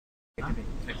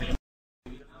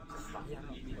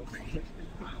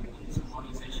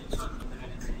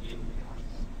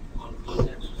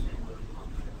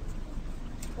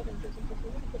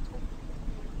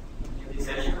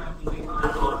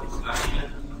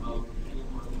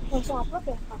Langsung upload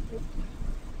ya?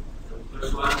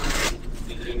 First one,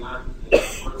 diterima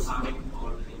summit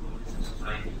or the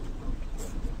society.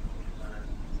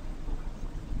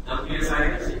 Now,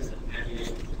 PSIS is a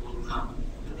candidate will come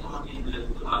in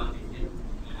the 2015,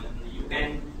 and you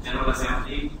can General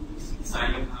Assembly is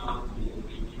deciding how to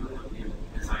review the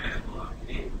PSIS will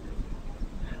update,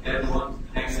 and then what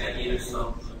next 10 years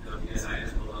of the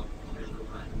PSIS will update.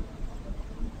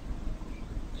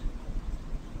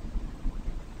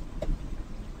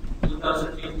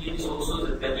 2015 is also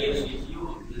the 10 years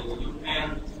review, the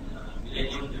UN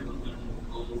Millennium Development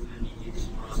Goals and Needs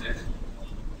process.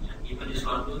 And even this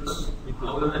conference,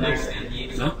 over the next 10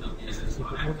 years of the PSS,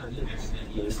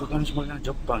 itu kan semuanya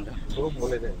Jepang dah. Oh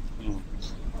boleh deh.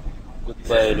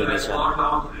 Goodbye Indonesia.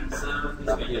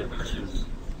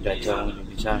 Jajah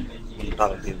Indonesia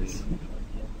mental TV.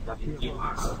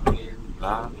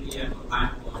 Lah,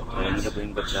 kayaknya kita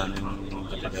pengen berjalan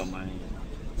kita damai.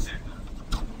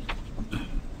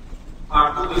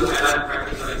 Part 2 will highlight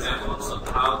practical examples of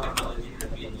how technology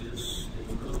has been used to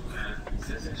improve and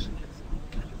access.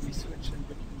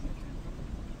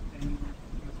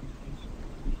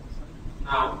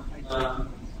 Now,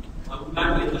 I would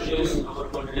like to introduce our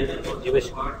coordinator for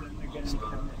this part of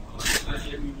our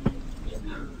discussion,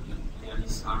 Mr.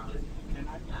 Yanis Arden,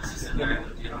 Assistant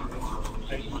Director General for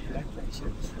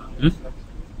Communication.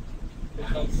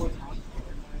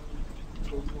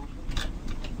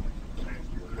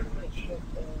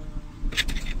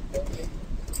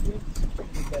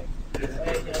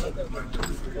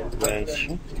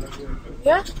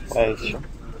 Yeah?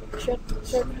 Sure.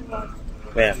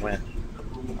 Where?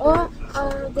 Oh,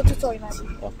 go to toilet.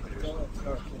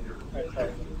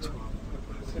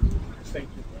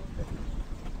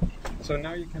 So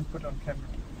now you can put on camera.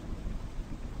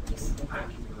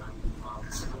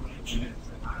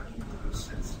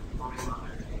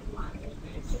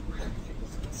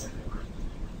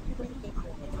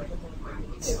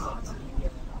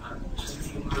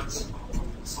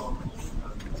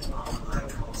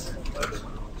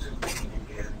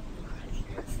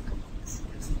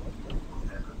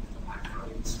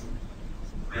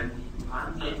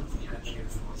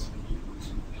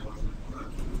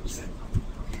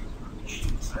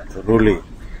 Really?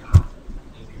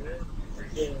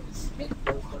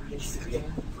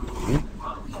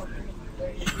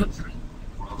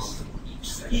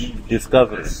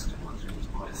 Discovery.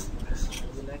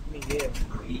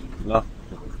 No.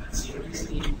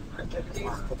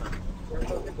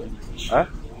 Huh?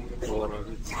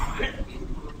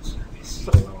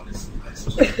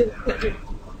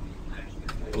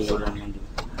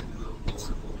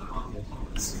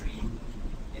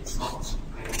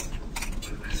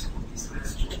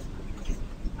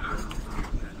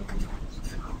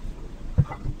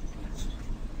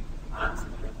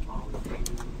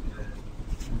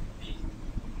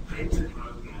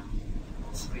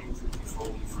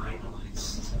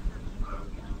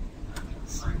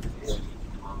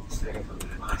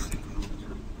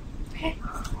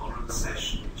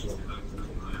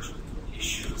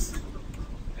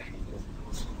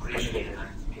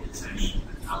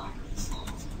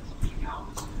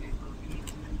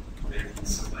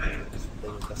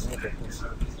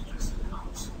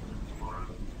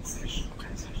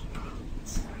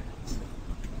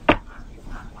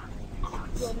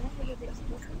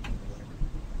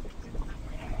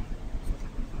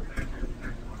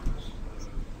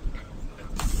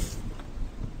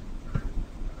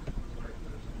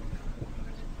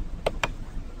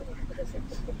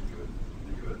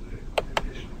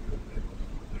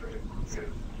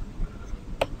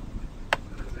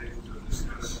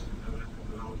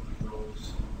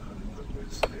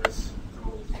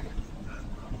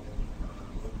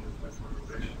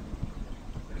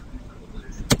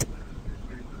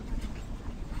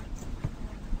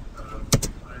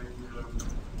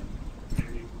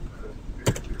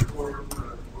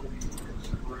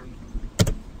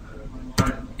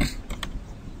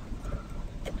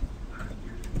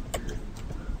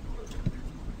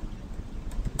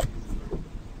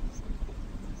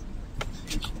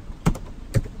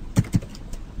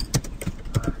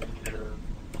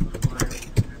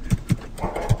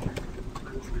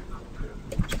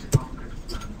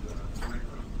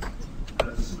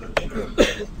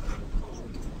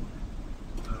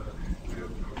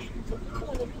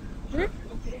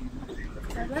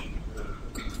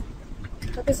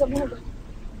 Tapi semua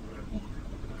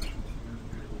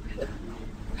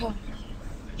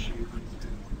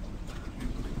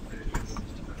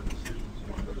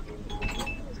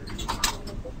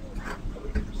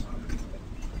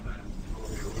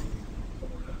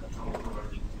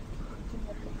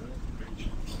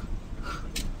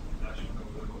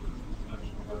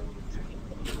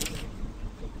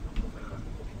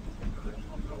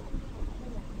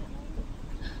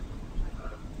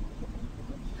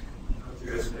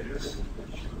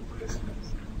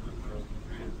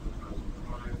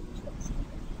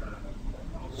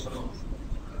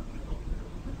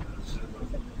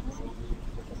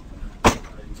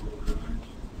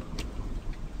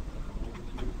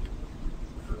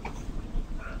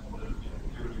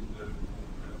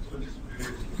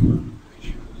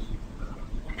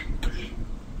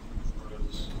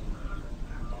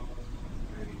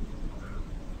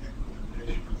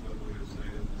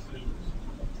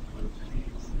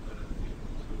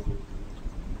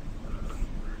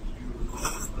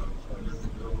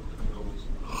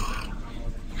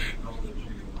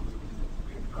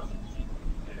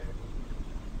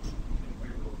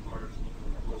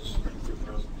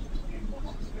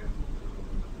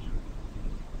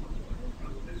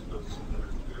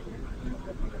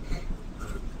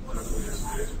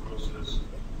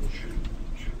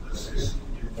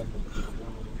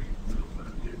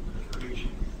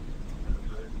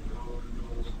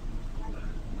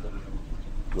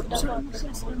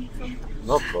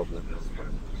No problem.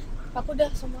 Aku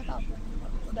udah semua tahu.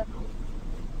 Udah tahu.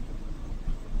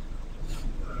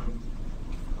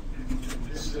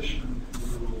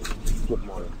 Good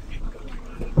morning.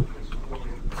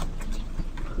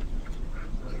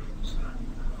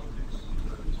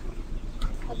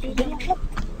 Tapi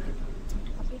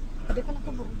tadi kan aku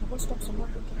baru stop semua.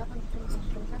 Kita kan belum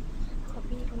sampaikan.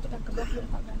 Tapi untuk yang kedua belum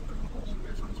tak ganti.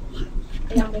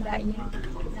 Yang bedain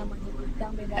namanya,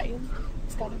 yang bedain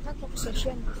sekarang kan focus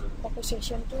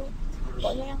session tuh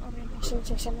pokoknya yang orientation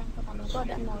session yang pertama tuh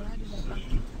ada 0 di belakang.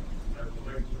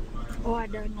 Oh,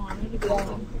 ada 0 di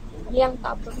belakang. Yang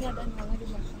tabletnya ada 0 di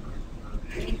belakang.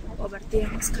 Oh, berarti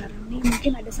yang sekarang nih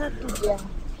mungkin ada 1 Ya.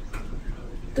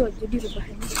 Itu aja dirubah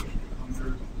ini.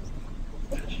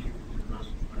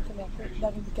 Coba aku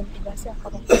dari bikin tugas ya,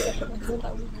 kalau saya belum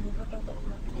tahu atau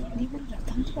Ini kan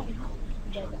datang tuh Pak ya?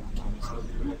 udah ada apa sih?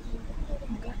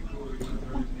 Enggak.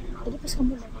 Tadi pas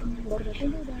kamu datang, baru datang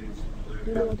dia udah ada.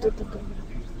 Dulu waktu itu tuh.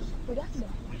 Udah ada.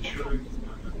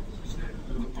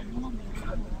 Tanya namanya.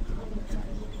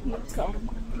 Iya, ke orang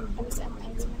Habis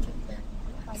ML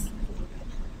pagi.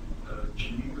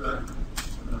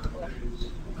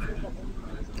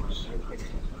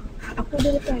 Aku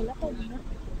udah di toilet atau bener?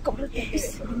 Kebelet habis.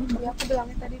 Ya aku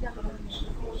bilangnya tadi dah.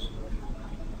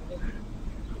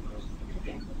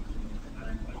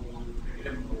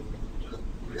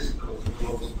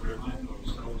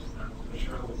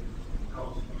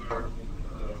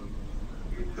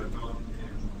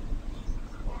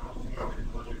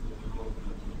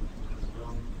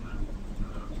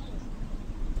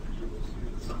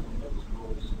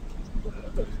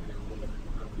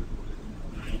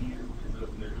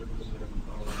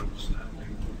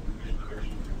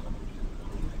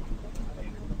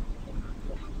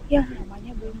 Ya,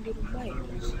 namanya belum dirubah ya.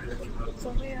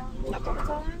 Soalnya yang nggak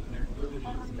apa-apa kan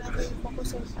orang dari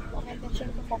fokus orientation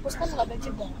ke fokus kan nggak ada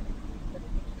jeda.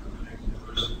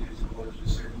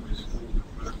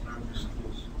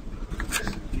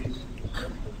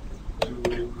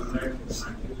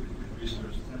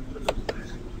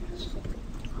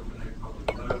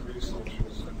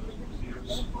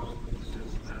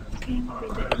 Oke, yang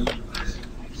bedain.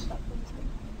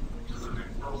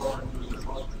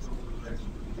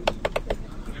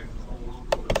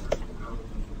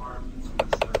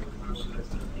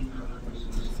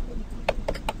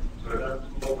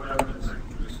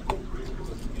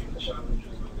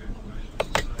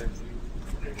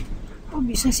 Oh,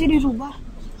 bisa sih dirubah.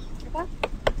 Apa?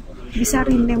 Bisa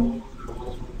rename.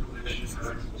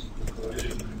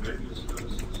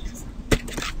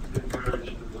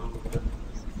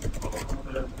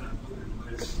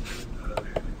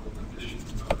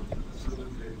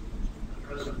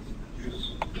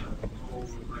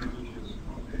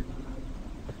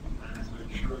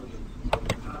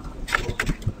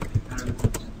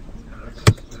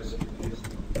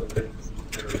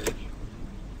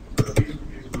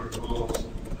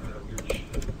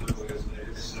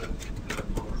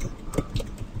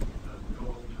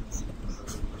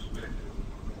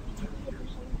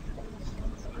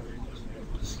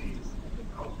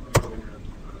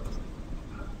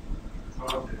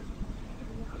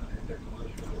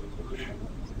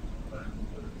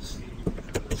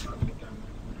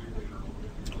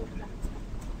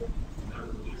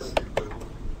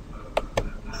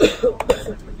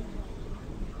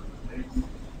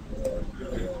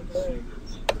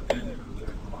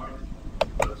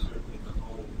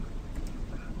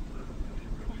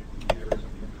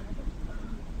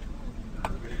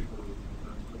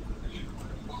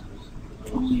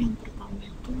 Oh, yang pertama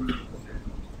itu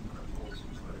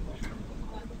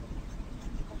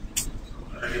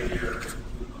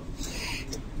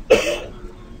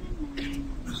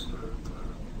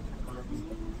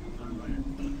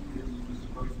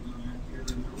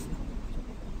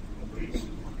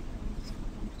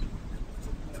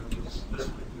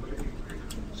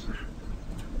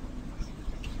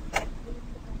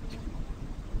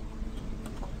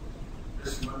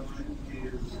mine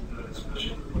is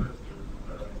Special Advisor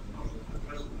of the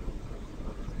President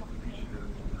of Indonesia,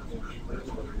 Special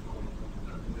Advisor for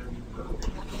Academic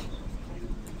Development.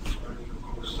 He's trying to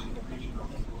oversee regional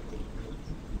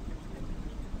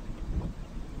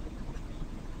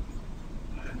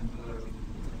and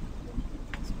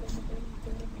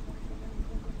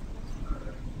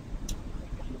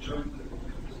he joined the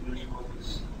presidential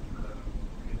office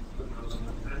in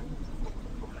 2010,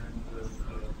 and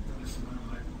Mr.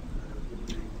 Manlek will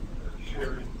be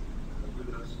sharing with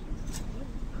us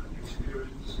the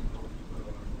experience of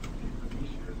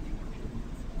Indonesia in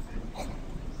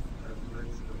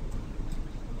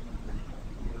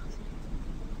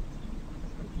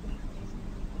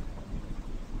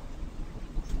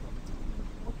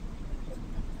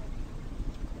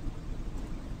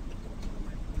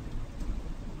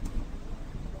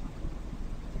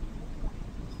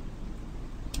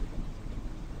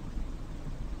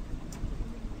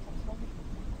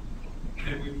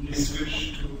Can we please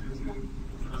switch to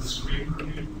the screen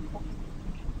review?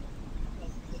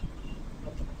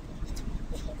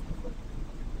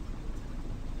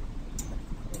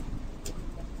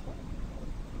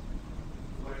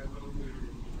 While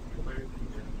we're waiting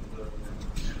and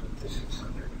facing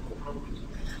some technical problems,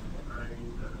 I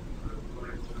would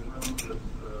like to announce that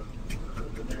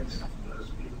the next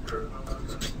speaker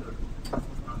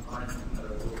online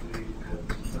will be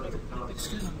Dr. Thomas,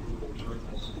 who will join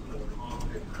us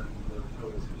and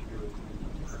health security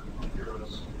and hear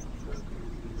us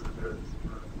prepared in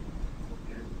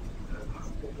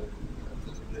the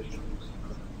presentations.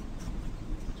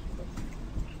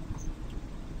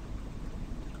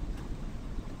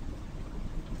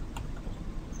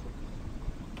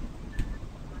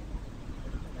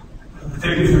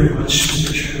 Thank you very much,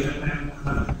 Mr. Chairman,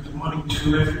 and good morning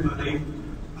to everybody.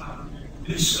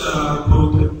 It's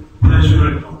both a pleasure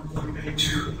and honor for me to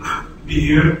be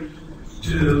here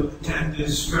to attend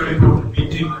this very important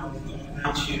meeting of the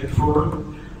IGF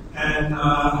Forum. And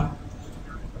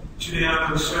today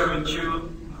I will share with you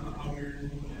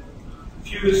our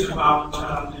views about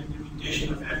the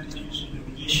implementation of MDGs in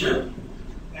Indonesia,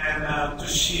 and to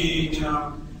see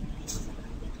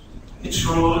its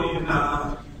role in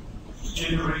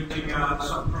generating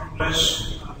some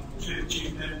progress to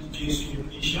achieve MDGs in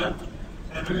Indonesia.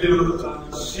 And we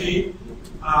will see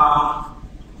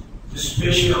the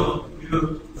special, I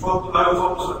will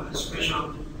focus on the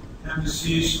special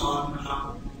emphasis on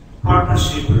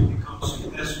partnership, because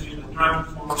it has been a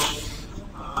driving force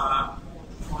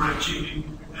for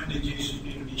achieving MDGs in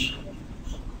Indonesia.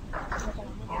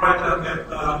 Alright,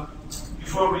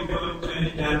 before we go into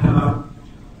any depth,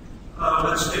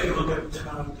 let's take a look at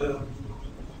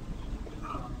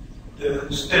the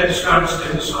current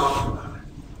status of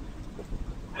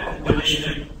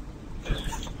Indonesia,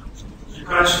 the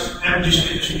current MDG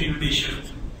status in Indonesia.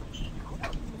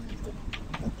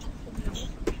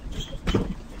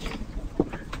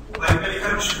 Like many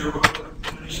countries in the world,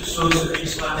 Indonesia shows a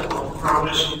base level of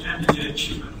progress in MDG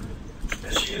achievement.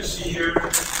 As you can see here,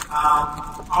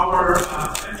 our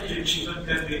MDG achievement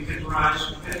can be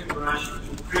categorized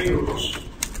into three groups.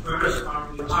 First are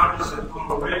the targets that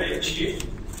are already achieved.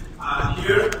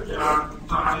 Here there are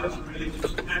targets related to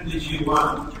MDG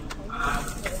 1,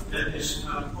 that is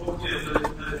poverty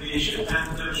alleviation,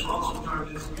 and there's also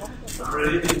targets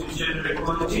related to gender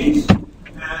equality,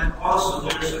 and also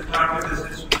there's a target that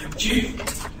has been achieved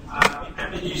in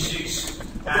MDG 6,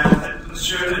 and that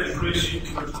concerns increasing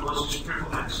tuberculosis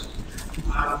prevalence.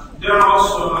 There are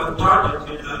also targets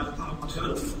in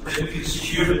that you can see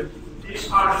here. These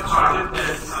are the targets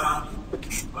that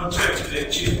are track to be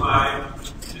achieved by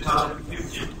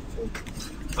 2015.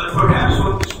 But perhaps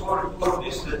what is more important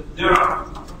is that there are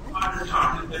other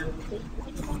targets that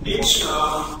needs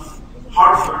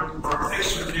hard work or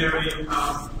extraordinary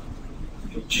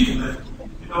achievement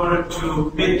in order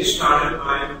to meet this target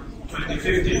by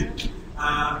 2015.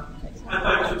 I'd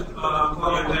like to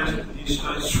call your attention to these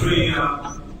three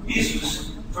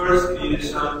issues. First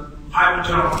is high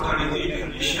maternal mortality in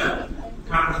Indonesia.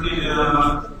 Currently, the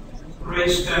rate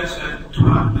stands at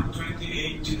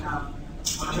 228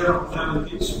 maternal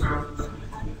mortalities per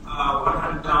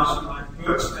 100,000 live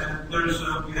births, and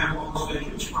we have also a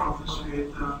huge problem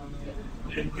with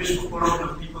an increased proportion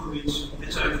of people with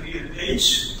HIV and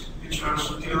AIDS, which are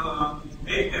still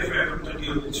made effort to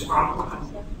deal with this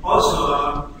problem.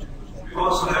 Also, we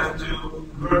also have to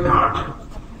work hard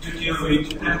to deal with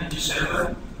MDG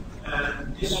 7.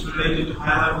 This is related to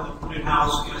high level of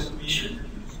greenhouse gas emission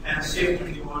and safe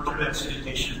drinking water and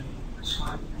sanitation.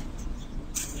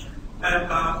 And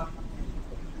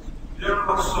there are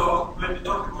also, when we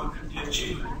talk about the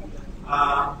achievement,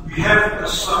 we have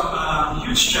some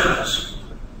huge challenge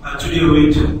to deal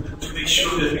with to make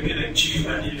sure that we can achieve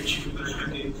NDA achievement by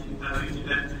 2050.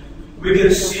 And we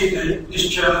can see this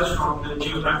challenge from the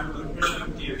geographical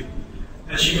perspective.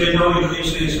 As you may know,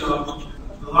 Indonesia is the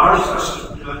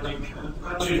largest Atlantic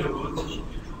country in the world.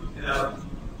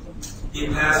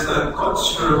 It has a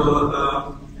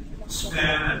considerable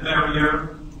span and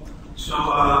barrier, so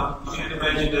you can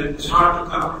imagine that it's hard to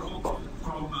cover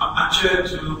from Aceh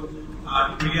to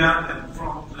Irian and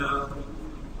from the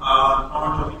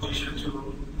north of Indonesia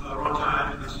to Rota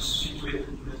Island, which is situated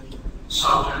in the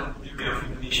southern area of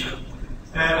Indonesia.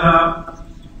 And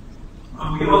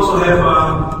we also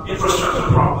have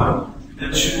infrastructure problem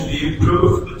that should be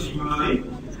improved continually,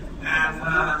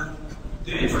 and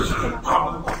the infrastructure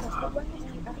problem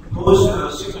poses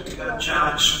a significant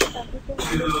challenge to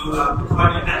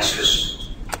providing access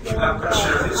to healthcare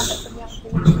service,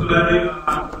 particularly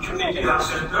community health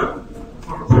center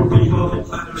for poor people in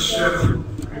underserved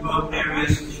remote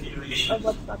areas in Indonesia.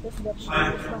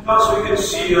 And also, we can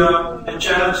see the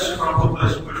challenge from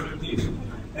population perspective.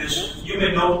 As you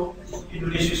may know,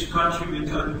 Indonesia is a country with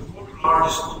the fourth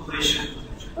largest population.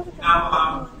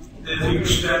 Now, the figure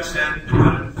stands at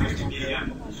 250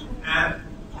 million. And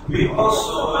we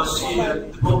also see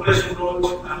that the population growth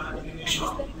in Indonesia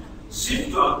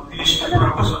seems to outpace the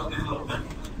progress of development.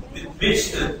 It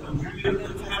means that we will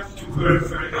have to work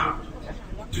very hard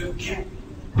to keep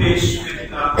pace with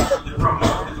the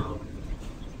progress of development.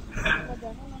 And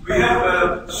we have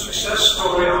a success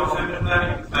story of family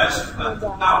planning in the past, but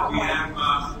now we are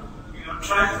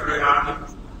trying very hard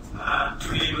to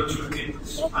be able to repeat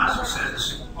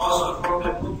success. Also, from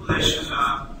the population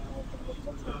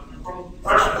from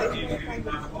perspective, we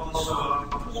have also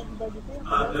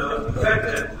the fact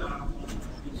that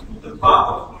the bulk of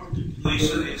our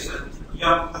population is a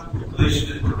young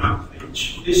population at productive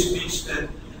age. This means that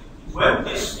when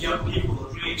these young people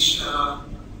reach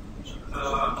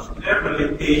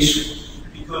elderly age,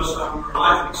 because our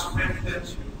life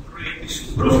expectancy rate is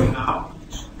improving now,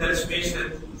 that means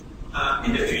that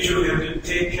in the future we have to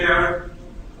take care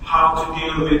how to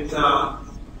deal with the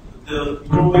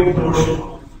growing portion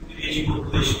of the aging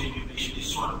population in Indonesia. This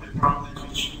is one of the problems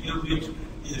which we deal with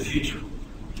in the future.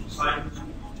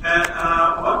 And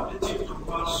one of the typical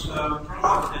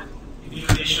problem in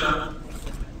Indonesia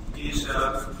is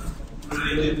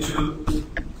related to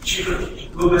children,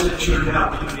 women and children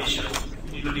health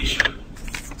in Indonesia.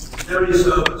 There is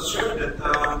a survey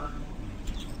that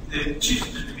the chief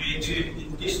debate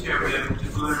in this area,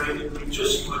 particularly in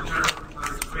reducing maternal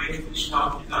rate, is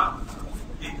not enough,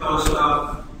 because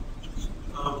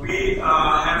we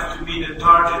have to meet a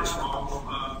target of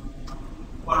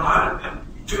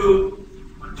 102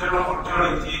 maternal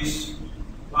mortalities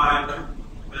by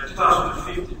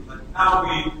 2050, but now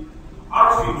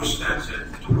our figure stands at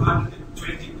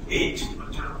 228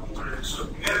 maternal mortalities. So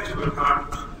we have to work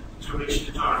hard to reach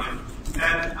the target.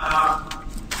 And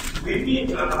we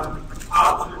need an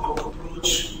outlook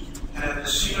approach and a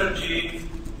synergy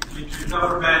between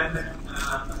government,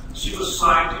 civil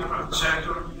society, private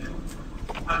sector,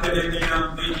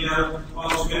 academia, media,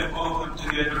 all come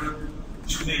together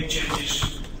to make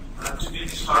changes, to make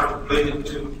this target related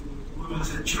to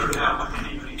women's and children health in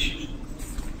Indonesia.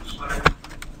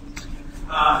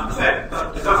 In fact,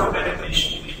 the government of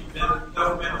Indonesia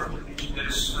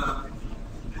has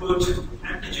put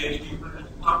anti-gay people at the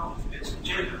top of its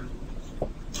agenda.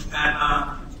 And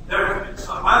there have been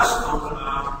some milestones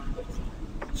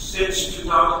since the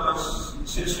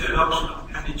adoption of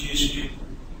anti-GSP in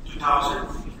 2000.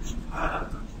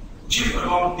 Chief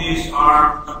among these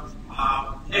are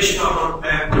national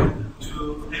roadmap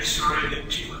to accelerate the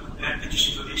achievement of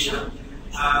anti-GSP Indonesia.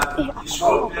 This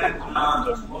roadmap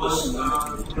was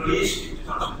released in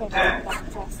 2010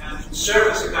 and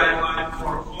served as a guideline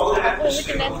for all the Netflix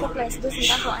dulu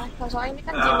sebentar soalnya ini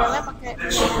kan Gmailnya pakai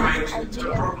IG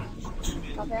ya.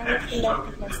 Tapi yang pindah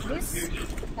ke Netflix,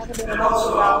 aku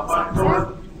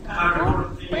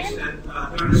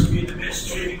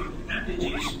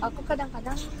di aku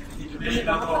kadang-kadang ini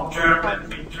banget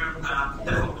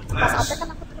pas apa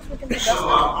kan aku terus bikin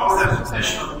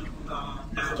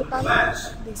tugas kita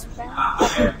di spam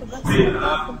tapi tugas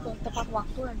untuk tepat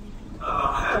waktu lagi.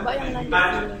 Coba yang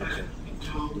lain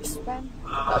di spam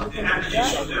nggak bikin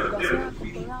tugasnya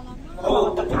kebetulan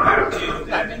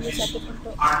nggak ada inisiatif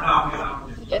untuk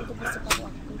kerjaan tugas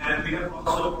tepat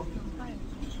waktu.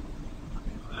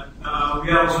 We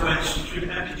also mentioned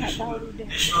treatment education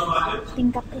national budget,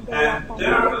 and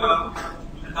there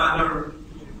another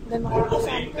important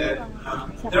thing that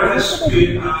there has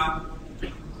been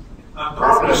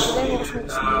progress in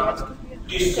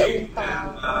district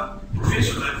and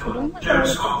official level in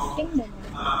terms of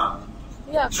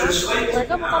Iya kan,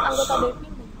 mereka bukan anggota DPD.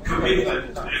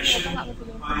 commitment to action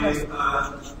by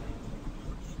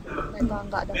Mereka nggak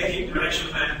dapat making an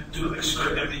action plan to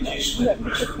extract MDGs to the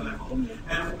grassroots level.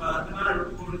 And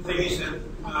another important thing is that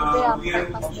we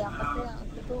have pas diangkat ya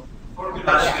itu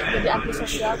organized kayak an jadi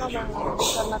antisosial kan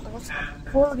karena terus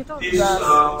full gitu This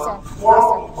udah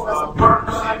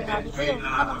berkali-kali itu yang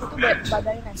kan waktu itu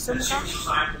badai resum kan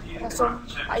resum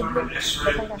IGF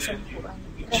datang resum Quran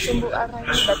resum Bu Ara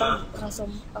ini datang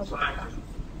resum Bu Ara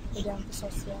jadi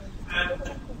antisosial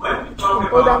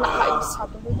kumpul dan anak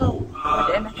satu itu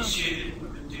ada enak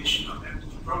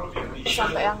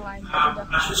sampai yang lain udah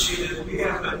terus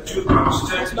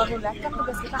baru lihat kan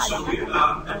tugas kita ada kan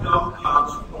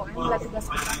pokoknya lihat tugas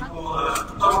kita kan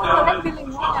terus kalian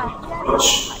bilingnya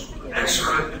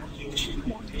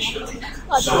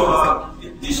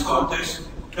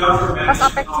pas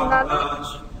apek Cina nih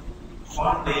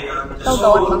tau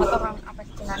gawat banget orang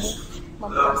apek Cina nih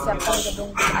mempersiapkan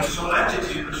gedung IT semua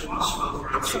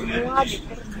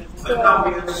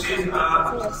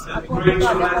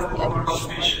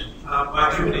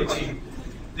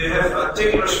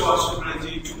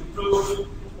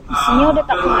Isinya udah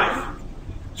tak pakai.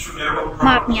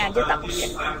 Maafnya aja tak pakai.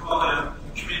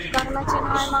 karena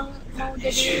Cina emang mau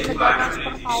jadi negara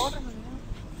superpower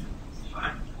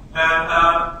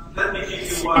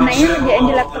Enaknya ngerjain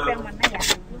di laptop yang mana ya?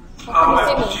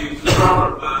 di sini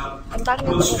entar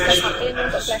nih untuk pakai ini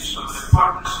untuk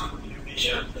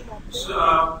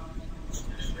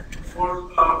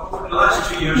flash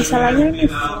Bisa lagi nih.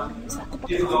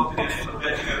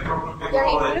 yang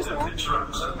Inggris ya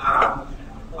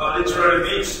literally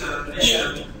means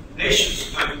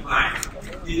nations guideline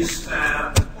is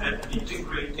an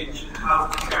integrated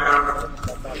healthcare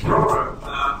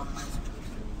program,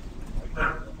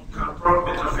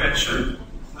 program intervention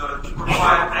to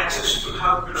provide access to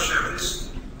healthcare service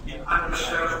in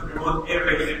underserved remote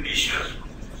areas in Asia.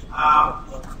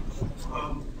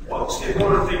 What's the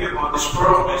important thing about this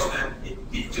program is that it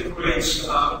integrates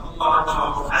a lot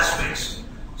of aspects.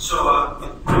 So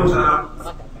it puts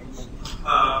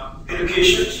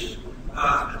education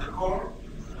at the core.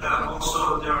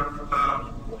 Also, there are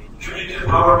community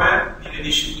empowerment in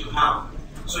addition to health.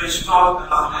 So it's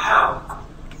not health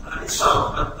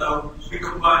itself, but we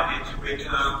combine it with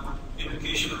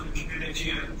education of the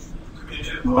community and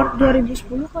community Buat empowerment.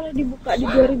 2010 kalau dibuka di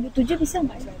 2007 bisa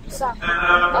nggak ya? bisa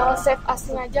save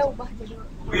asnya aja ubah jadi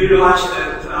We realize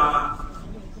that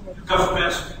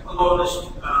government alone is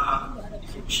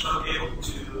not able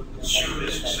to ensure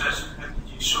the success of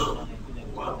MDG. So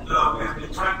what we have been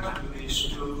trying to do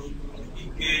is to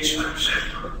engage other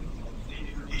sector in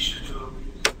Indonesia to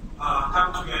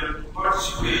come together,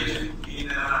 participate in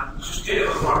a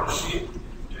sustainable partnership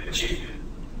to achieve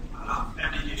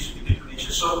MDGs in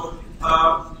Indonesia. So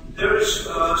there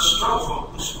is a strong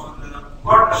focus on the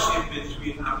partnership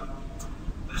between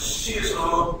the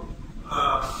CSO,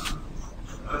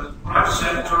 private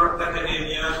sector,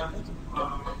 academia,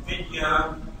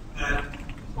 media, and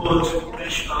both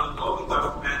national and local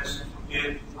governments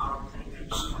in our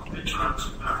veterans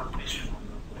information.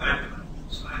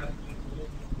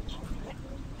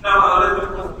 Now let me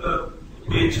move a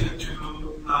bit to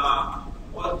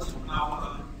what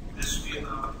now has been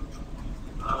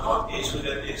hot issue,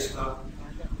 that is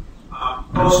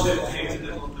post-2050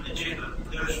 development agenda.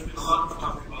 There's been a lot of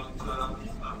talk about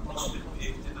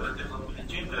post-2050 development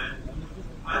agenda.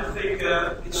 I think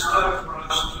it's time for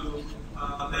us to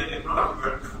lay the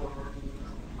groundwork for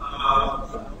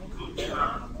good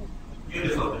new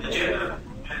development agenda,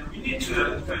 and we need to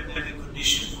identify the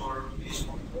conditions for this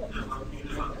new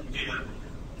development agenda.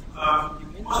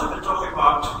 Most of the talk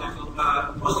about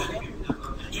positive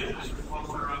development agenda is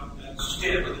revolved around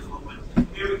sustainable development.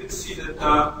 Here we can see that,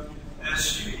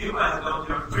 as you might know,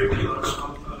 there are three pillars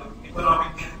of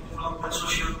economic development,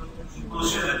 social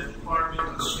inclusion, and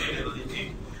environmental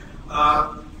sustainability.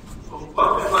 What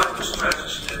we'd like to stress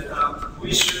is that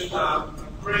we should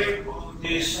bring all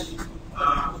these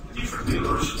different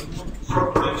pillars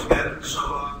properly together. So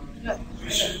we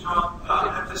should not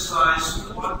emphasize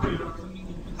one pillar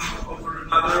over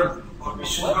another, or we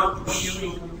should not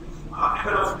pursue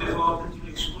economic development to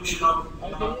the exclusion of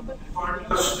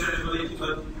environmental sustainability,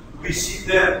 but we see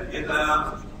them in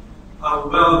a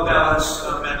well-balanced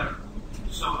manner.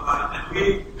 So, and we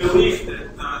believe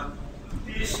that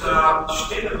this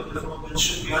sustainable development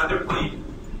should be underpinned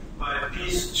by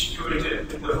peace, security, and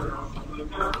good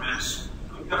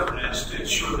governance to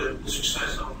ensure that the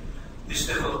success of these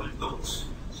development goals.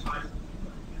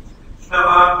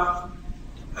 Now,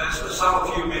 as some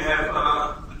of you may have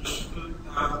understood,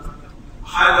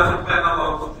 high-level panel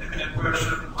of eminent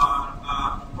persons on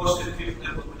positive fifth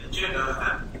development agenda,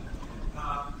 and in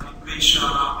which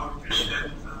our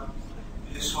president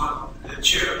is one of the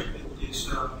chair in these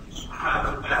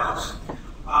high-level panels.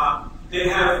 They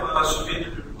have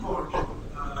submitted a report to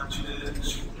the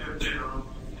Secretary General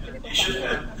of the Nation,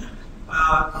 and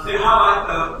they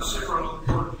highlight several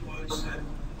important points. And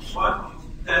one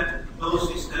that those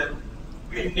is that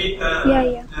we need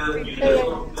the unit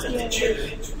of the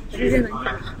agenda to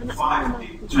find the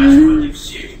transformative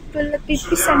shift.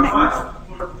 So there are 5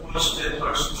 important points that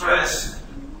are stressed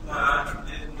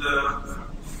in the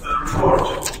report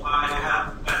by the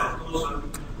hand panel. Those are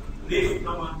leave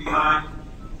no one behind,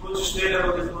 put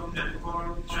sustainable development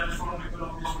forward, transform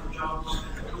economies for jobs,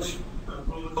 inclusive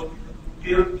growth,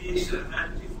 build peace and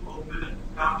active, open, and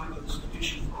accountable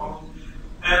institutions for all.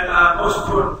 And most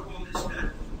important is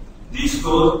that this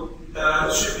goal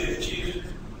should be achieved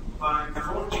by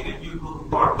forging a new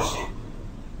global partnership.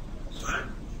 Right?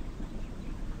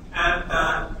 And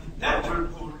in that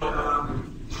report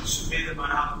submitted by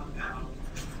our panel,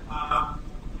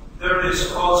 there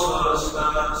is also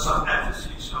some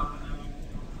emphasis on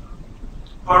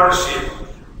partnership.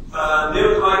 They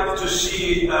would like to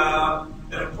see an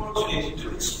opportunity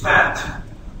to expand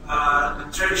the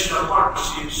traditional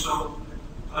partnership. So,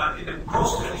 in the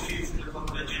post-2050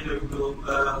 development agenda, we will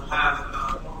have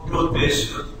a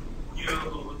broad-based new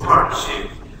global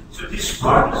partnership. So, this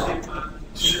partnership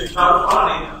should not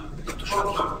only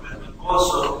support government, but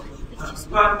also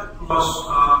spread across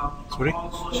all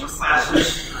social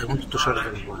classes. I wanted to share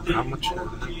very well. How much?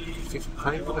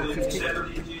 55 or 50?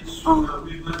 Oh,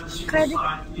 credit.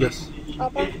 Yes.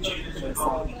 Apa?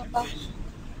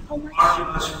 How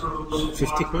much?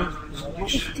 50 coin?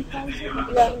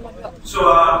 50,000. So,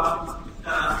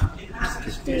 it has to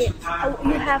 50. Oh,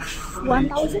 you have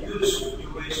 1,000?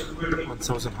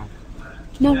 1,000 how?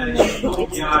 No.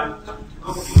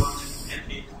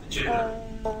 It's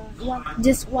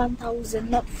just 1,000,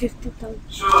 not 50,000.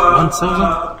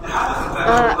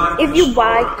 1,000? If you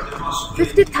buy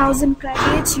 50,000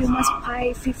 credits, you must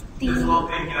pay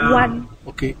 51.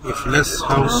 Okay, if less,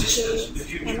 how much?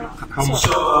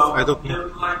 I don't know.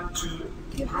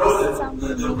 You have some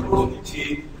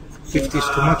 50 is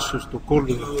too much to call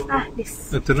you.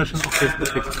 This. International? Okay,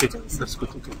 that's good.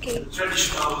 Okay.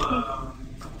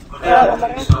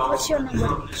 What's your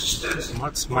number?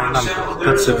 What's my number?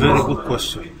 That's a very good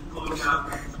question.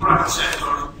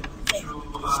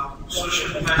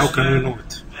 How can you know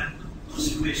it?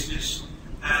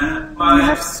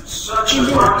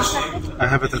 I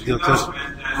have it at the hotel.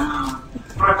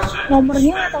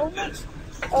 Nomornya nggak tahu nih.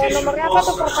 Nomornya apa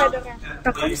tuh providernya?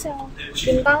 Telkomsel.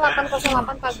 Bintang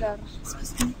 808 pagar.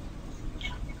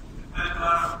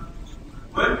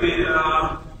 When we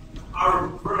our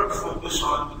work focus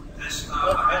on this,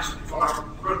 actually for our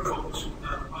work focus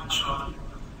much on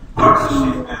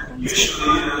partnership, and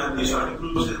usually these are the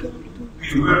groups that we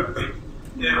work with.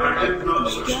 There are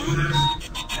groups of students,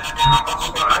 and there are also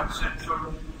private sector,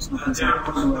 there are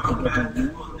also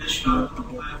government, national,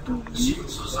 civil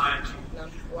society.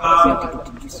 The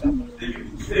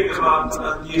thing about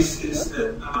this is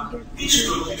that each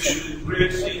group usually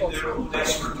brings in their own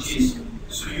expertise.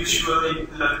 So usually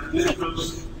these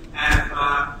groups have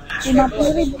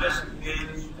expertise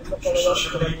in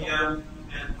social media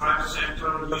and private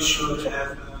sector. Usually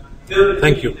have building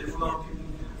Thank you.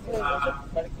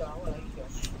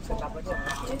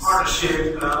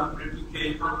 Partnership,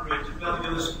 replicate corporate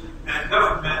values, and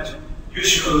government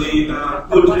usually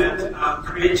good at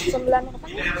creating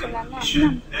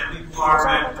innovation and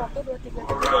environment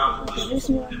program and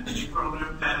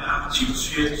civil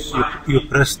society. You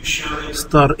pressed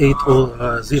star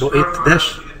 8008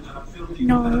 dash?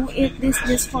 No, it is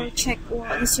just for check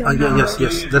what is your number.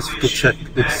 Yes, that's to check.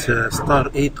 It's star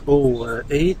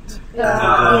 808.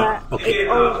 Okay.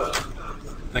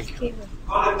 Thank you.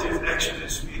 Collective action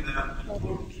has been a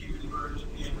important key word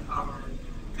in our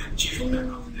achievement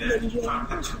of the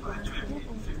target by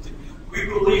 2050.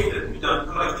 We believe that without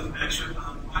collective action,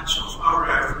 much of our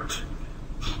effort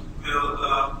will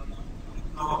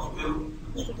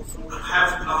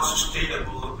have no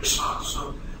sustainable results.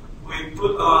 So we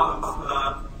put a lot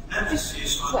of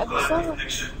emphasis on collective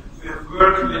action. We have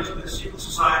worked with the civil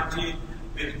society,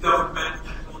 with government,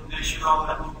 on national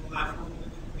and local level,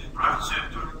 in private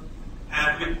sector,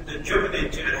 and with the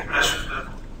community at grassroots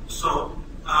level. So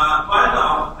by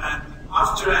now, and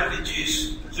after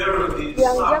MDGs, generally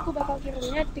Yang aja aku bakal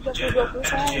kirimnya 30-20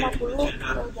 saya 50 gangguannya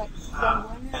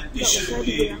nggak usah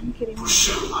dibilang kirimnya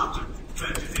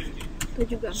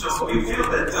itu juga so we feel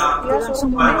that ya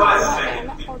suruh by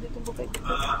enak kalau gitu buka gitu.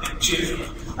 activity.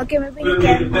 Okay, maybe you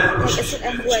can take a seat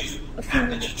and wait a few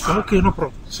minutes. Okay, no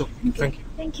problem. So, thank you.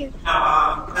 Thank you.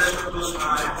 Now, let's focus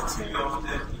on the overview of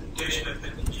the implementation of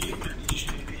FNG and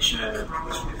initiation and the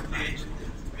progress we've made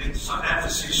with some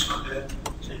emphasis on the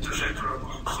intersectoral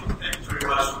policy. Thank you very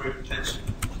much for your attention.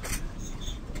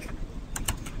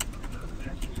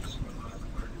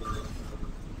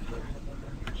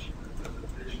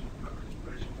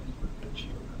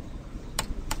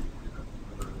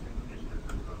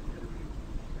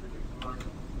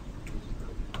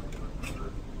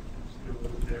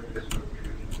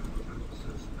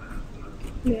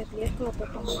 Lihat-lihat kalau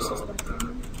performances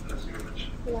datang.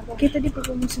 Kita di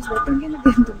performances datang kan ada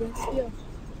yang tugas. Iya.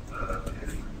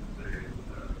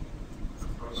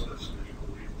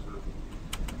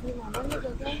 Gimana nih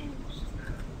gagal?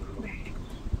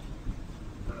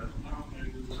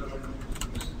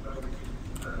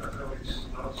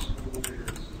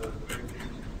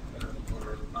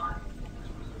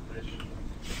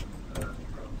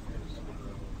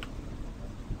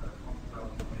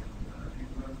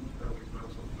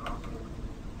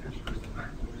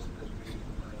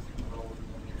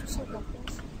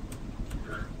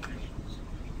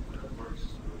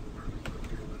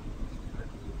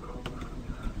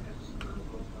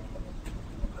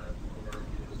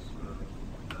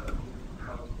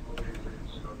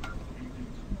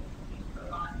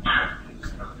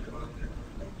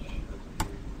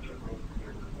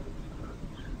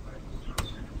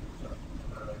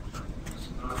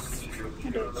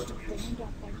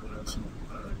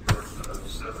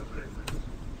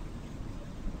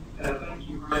 Thank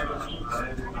you very much.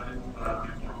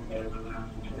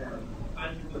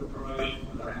 Thank you for the promotion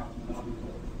of the health model.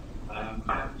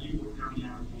 You will come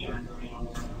here in January.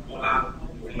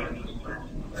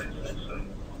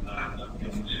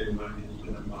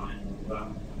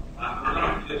 I'd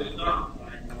like to start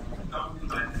by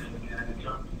complimenting the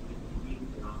company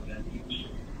on their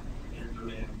leadership in the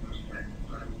reinforcement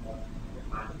framework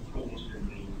and of course in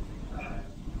the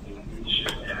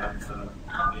leadership they have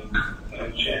having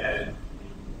co-chaired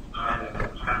the high-level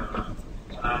panel.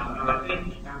 And I think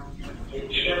it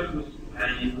shows a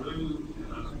move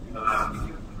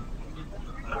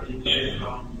leadership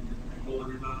on more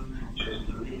development, just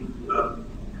the leading development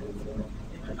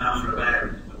in a number of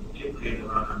areas, but particularly the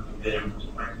one of their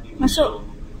perspective. Masuk.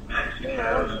 Mexico,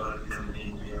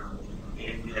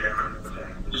 India, and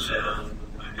Brazil,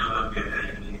 and Colombia,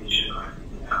 and Indonesia, I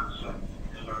think that's a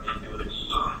very good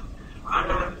sign. I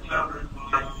wanted to cover in my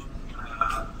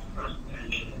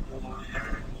presentation more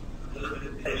area, a little bit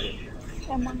of history.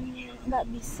 Emang nggak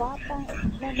bisa apa?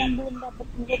 Memang belum dapat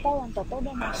pengetahuan, atau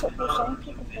udah masuk perusahaan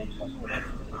kita telepon.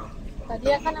 Tadi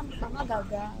ya kan yang pertama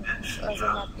gagal,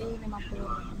 berarti 50.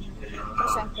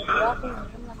 Terus yang kedua aku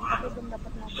nonton lagi tapi belum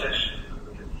dapat masuk.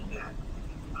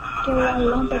 Kayak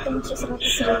ulang tapi masuk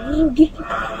 100.000 gitu.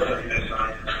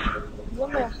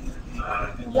 Belum ya?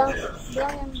 Bilang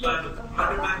yang buat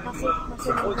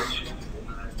masih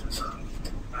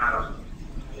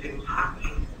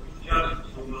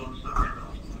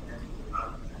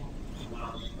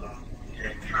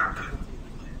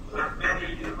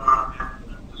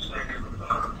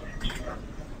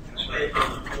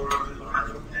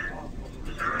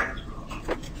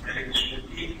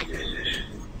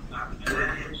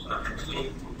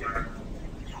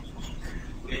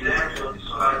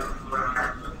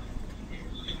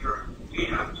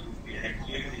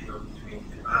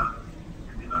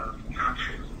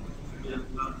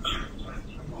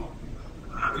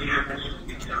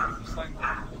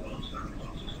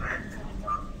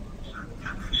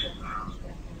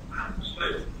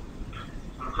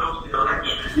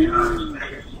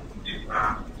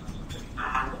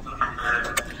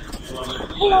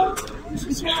Hello. Yes,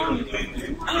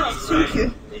 thank you.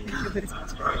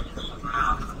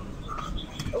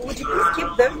 Would you please keep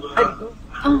them? I'll go.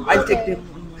 Oh, I'll take them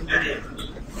on my way.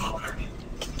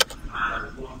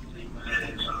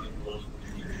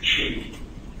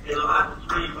 In the last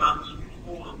 3 months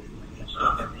before the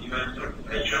US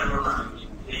Secretary will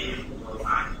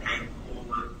came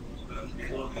forward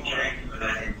before the change of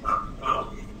the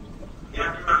policy. You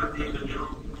have to remember these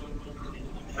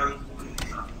are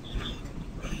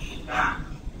that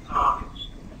targets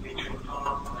which were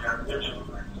part of their original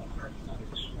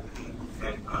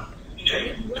and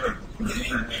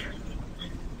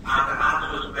as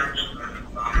was mentioned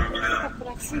by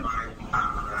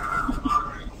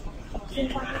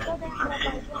Simpan itu ada yang berapa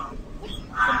aja?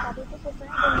 Simpan itu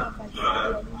totalnya ada berapa aja?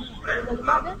 25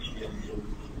 ada?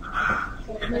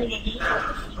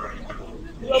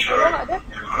 20 ada?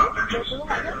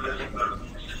 20 ada?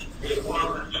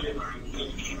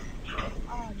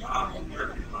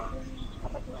 Ada.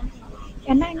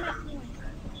 Enak.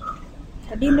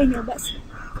 Tadi udah nyoba sih.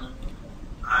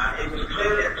 It was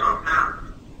clearly a top-down.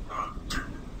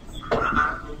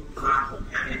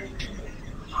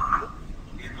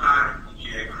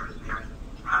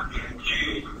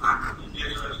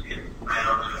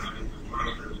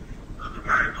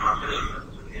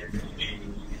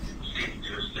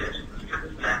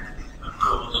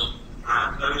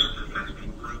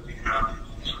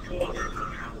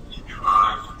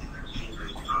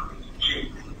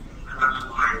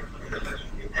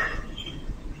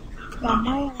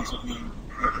 Lama ya maksudnya.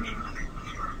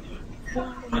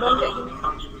 Lembar kayak gini.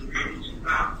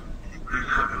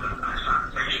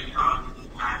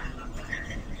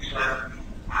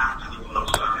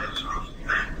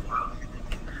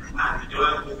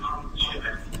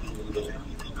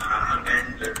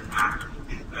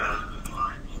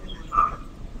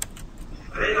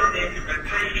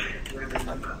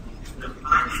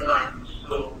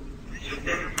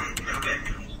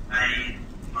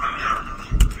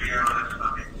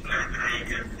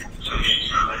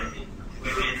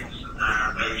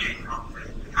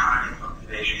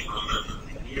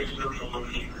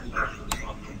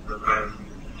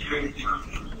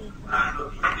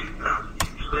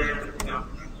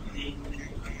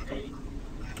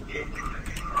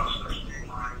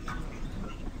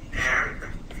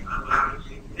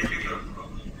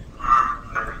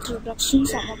 Introduction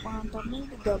sama pengantarnya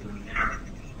digabung.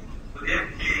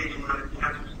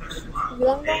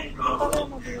 Bilang dong, ntar ya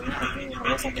mobilnya aku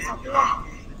nomornya satu-satu ya.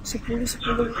 10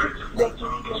 itu 20.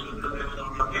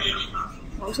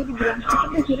 Gak usah dibilang cepet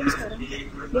deh, kirim sekarang.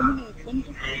 Dia mau nelfon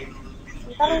tuh.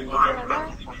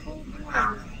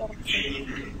 Ntar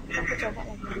pikirannya aku coba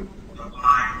lagi.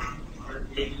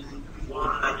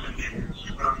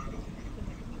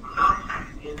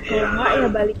 Kalau enggak ya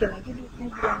balikin lagi duitnya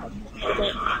bilang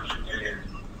rugi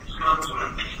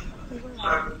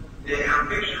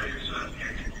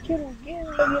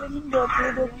udah ngirimin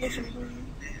 20 10.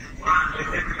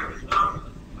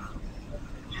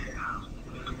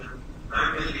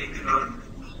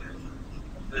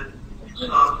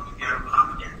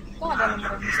 Kok ada nomor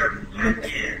yang bisa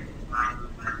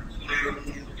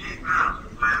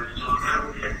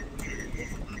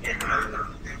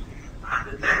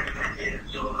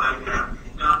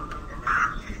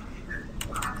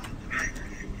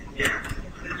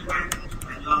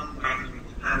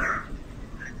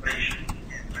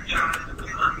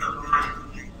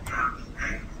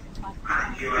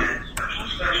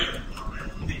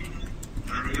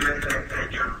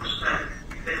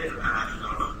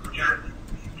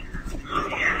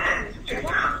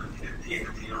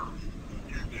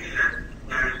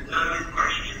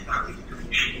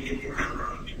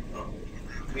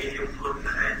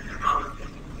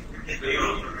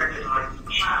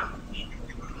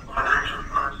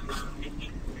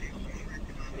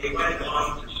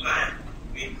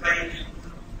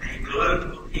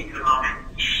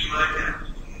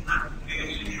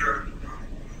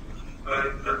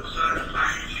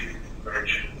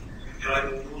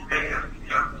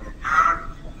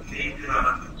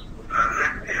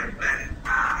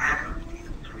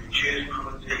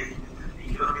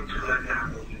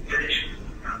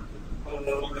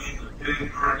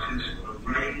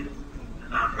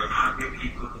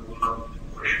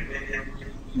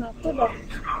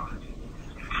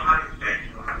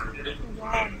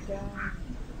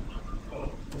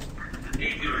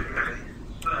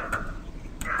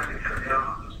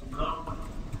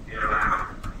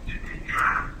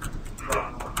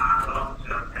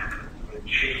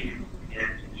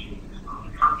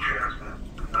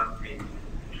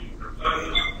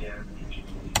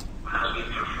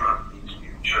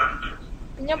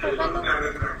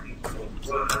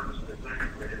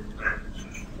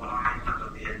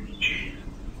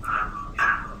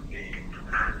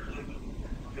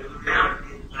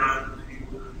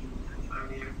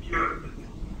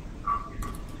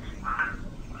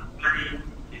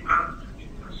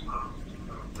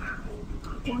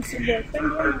si boyfriend dia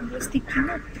ngambil sticky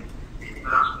note.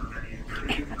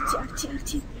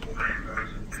 Arci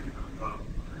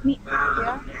Mi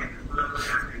ya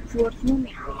wordnya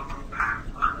Mi.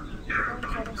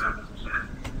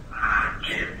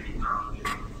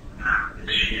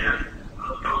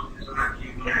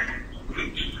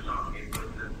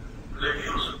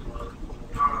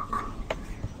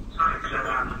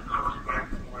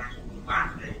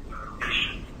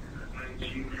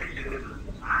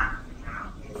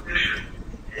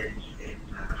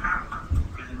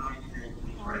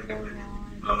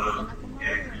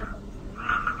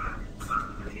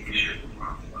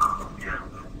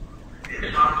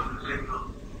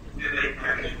 Did they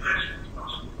have any questions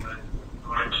possible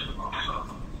going to the box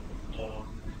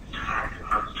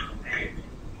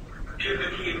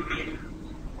key reason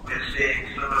we're seeing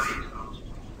some of these problems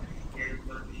is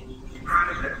that the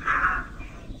private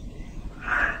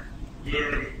has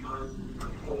yearly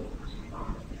reports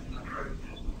on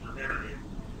approaches to delivery.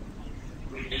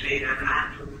 We've seen an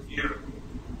annual review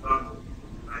of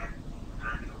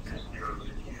annual review.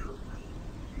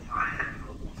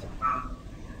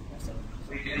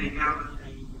 We see government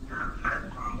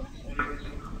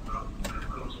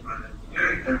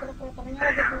Interpreternya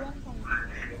ada keluar kan?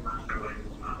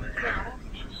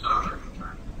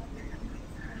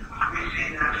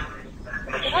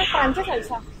 Prancis nggak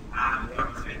bisa.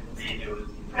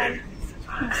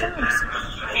 Masa nggak bisa?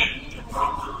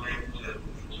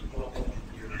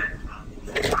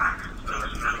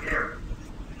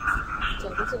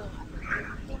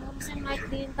 Yang bisa naik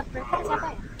di interpreter siapa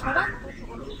ya? Coba.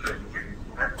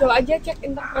 Coba aja cek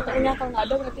interpreternya, kalau nggak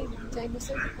ada berarti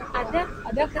Chinese Ada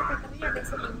interpreternya, ada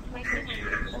sering naiknya.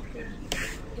 Oke.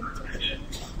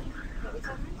 Nggak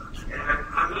bisa kan?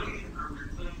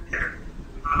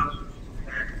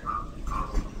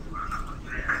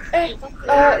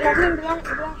 Lagi bilang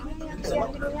yang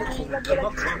siang ininya lagi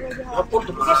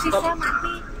Bisa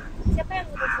mati. Siapa yang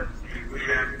ngurusin?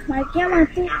 mic-nya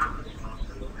mati.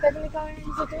 Teknikal yang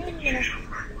situnya gimana?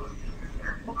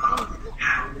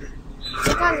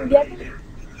 Ya kan dia tuh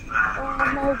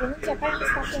mau hubungin siapa yang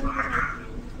stasiun ini.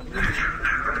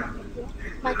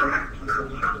 Mic-nya mati.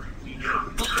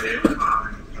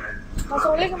 Mas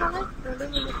Oli kemana? Oli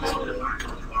minta Oli.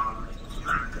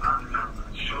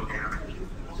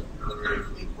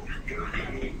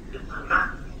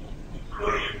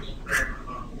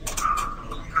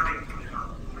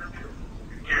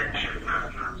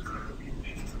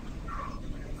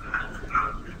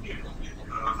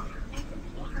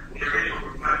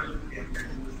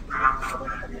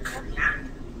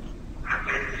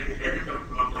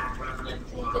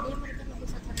 Jadi mereka nggak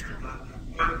bisa kerja.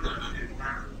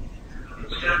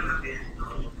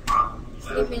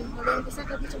 Slimin, kalau yang bisa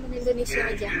tapi cuma Indonesia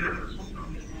aja.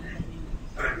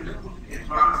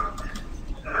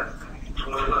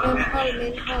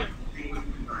 Main hall.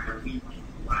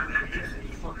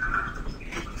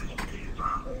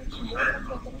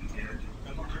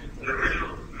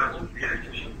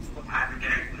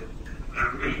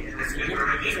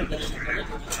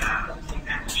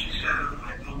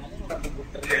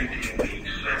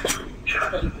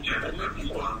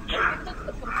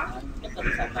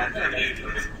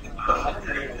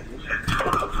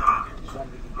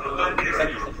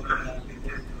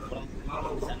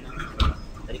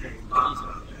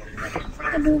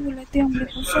 Aduh, boleh itu yang beli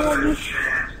pulsa lagi.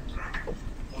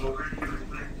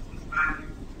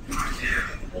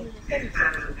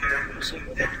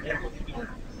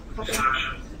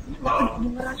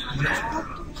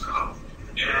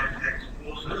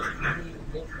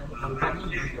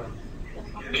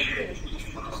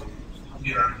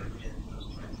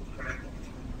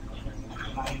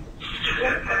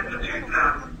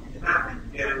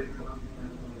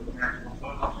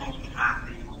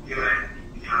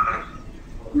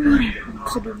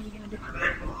 Sedunia deh.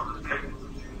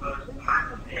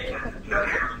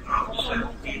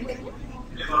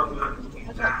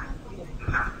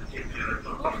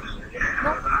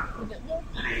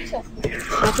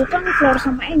 Aku kan floor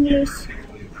sama English.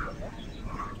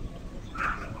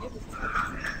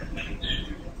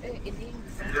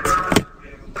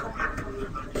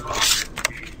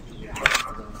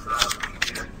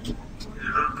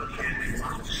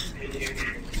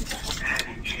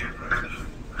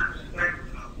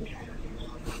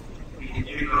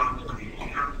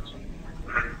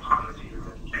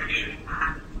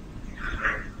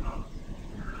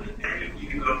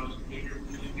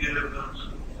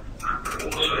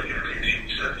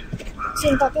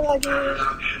 Singkatnya lagi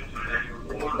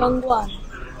gangguan.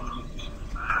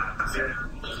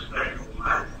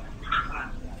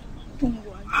 Tunggu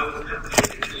aja.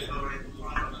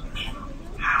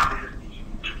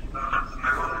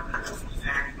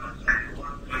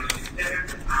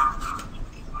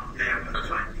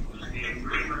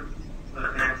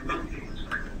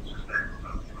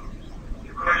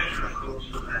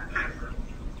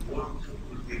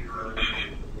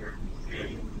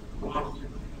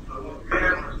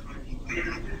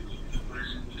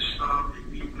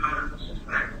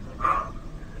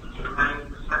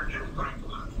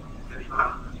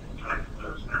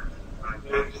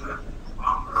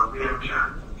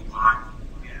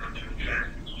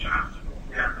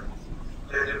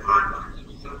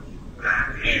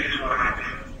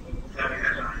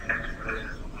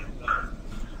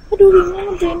 Aduh,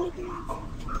 bingung ngerjain itu.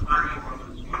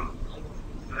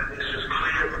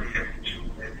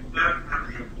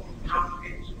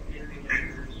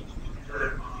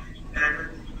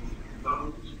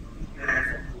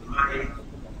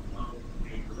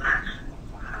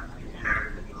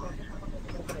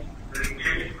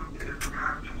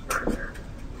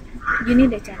 Gini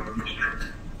deh caranya.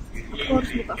 Aku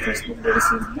harus buka Facebook dari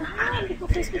sini. Buka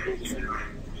Facebook dari sini.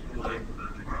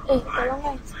 Tolong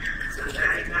guys.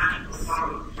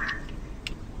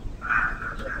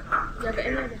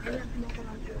 Jagain aja, enak makan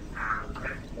lampu.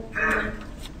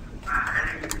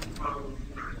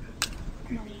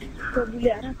 Ke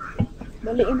biliaran.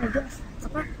 Balikin aja.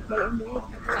 Apa? Balikin dulu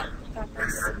ke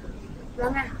atas.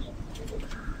 Pulang ya?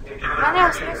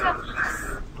 Mana? Masuk.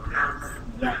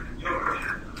 Ya.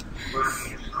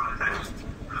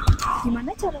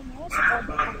 Gimana caranya supaya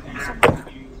bapaknya sama?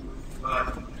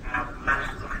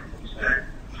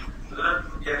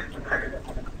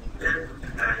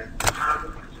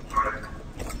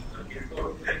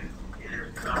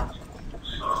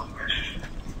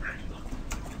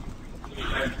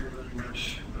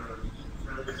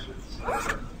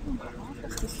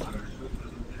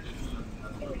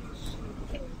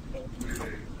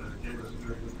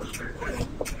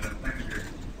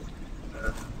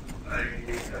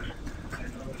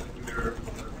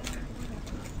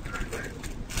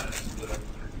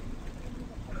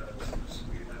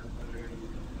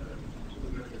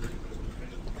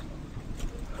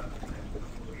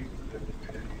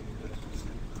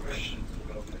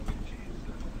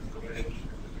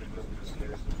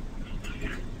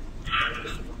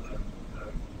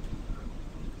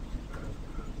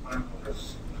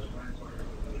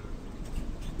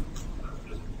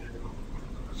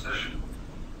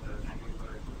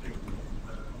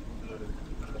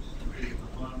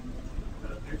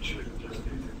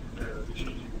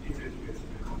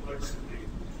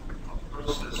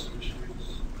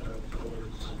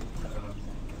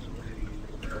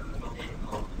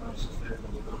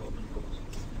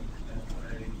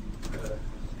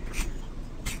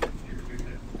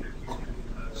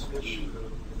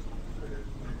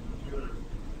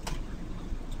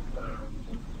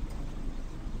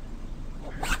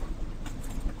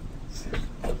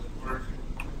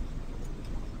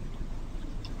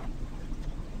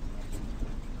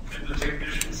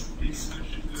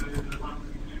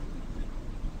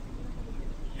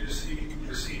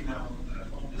 You see now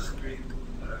on the screen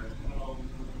how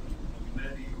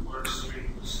many work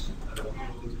streams are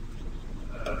organized,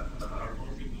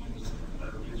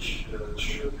 which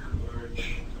should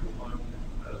converge to one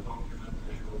document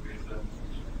which will be then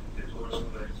endorsed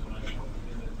by international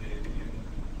community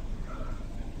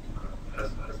as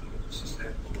the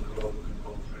Sustainable Development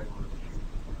Goal Framework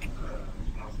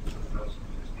after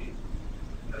 2015.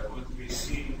 What we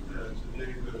see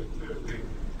today very clearly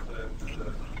that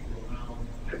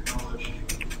technology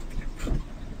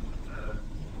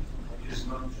is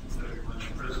not very much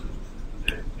present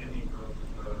in any of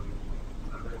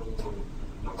available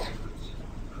documents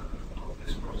of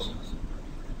this process.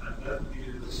 And that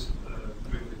is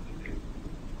really the thing.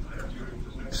 During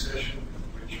the next session,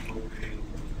 which will be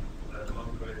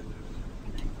moderated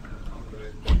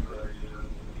by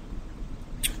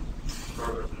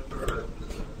Robert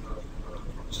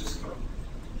from Cisco,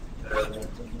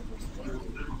 we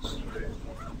will demonstrate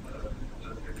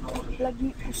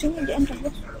Lagi pusing aja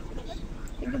terus.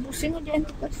 Lagi pusing aja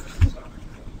terus.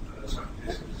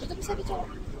 Itu bisa bicara.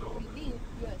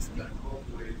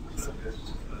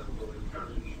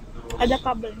 Ada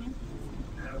kabelnya.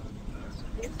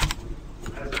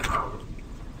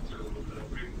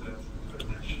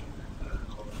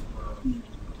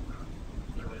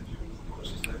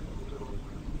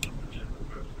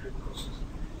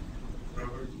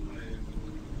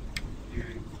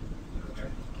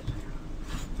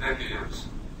 Thank you, James.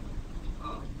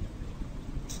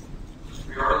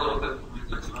 We are a little bit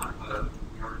behind on time, but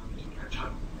we are going to catch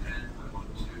up, and I want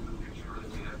to make sure that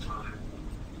we have time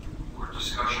for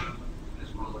discussion as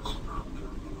well as from the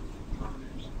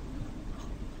commentators.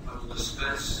 I will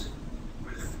dispense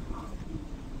with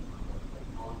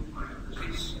all of my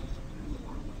expertise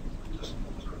and just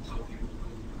sort of tell people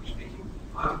who are speaking.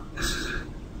 This is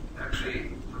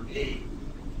actually, for me,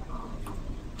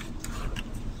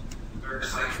 very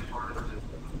exciting part of the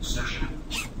session.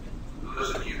 For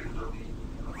those of you who know me,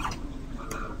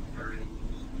 I'm very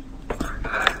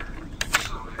pragmatic,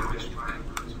 so I always try and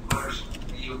put some letters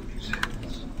in real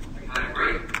examples. We've had a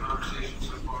great conversation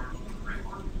so far on the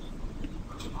framework,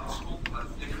 what's possible,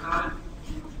 let's think about it.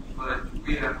 But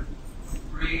we have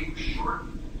 3 short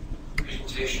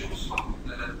presentations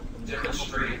that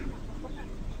demonstrate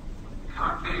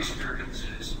concrete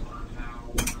experiences on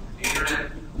how the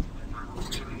internet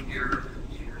doing here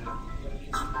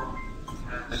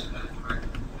has a direct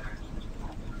impact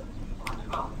on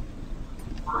development.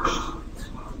 First,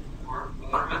 Mark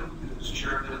Waterman, who is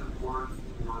chairman of the board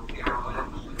for PRLM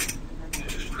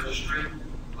Interest Registry,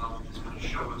 is going to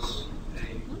show us a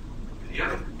video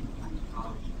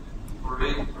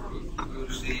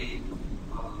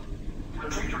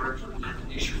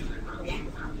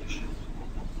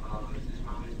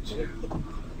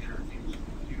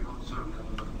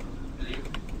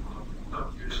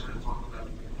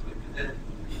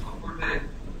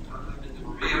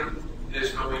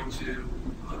to,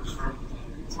 who's from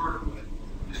Florida,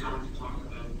 is going to talk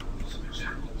about some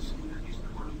examples that he's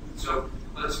been working with. So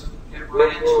let's get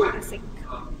right into it.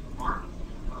 Mark,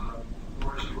 the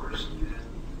floor is yours, and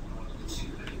let's see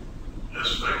the video. Yes,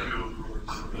 thank you,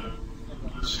 Robert.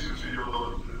 Let's see the video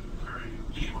very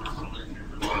short, like you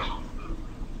realize on the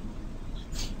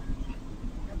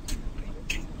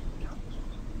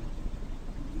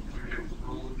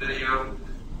roll the video. There we go.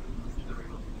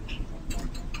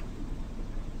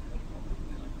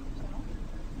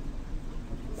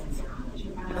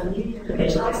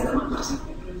 Weltreise gemacht.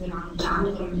 Wir waren unter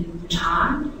anderem in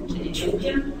Bhutan und in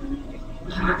Äthiopien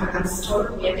und haben einfach ganz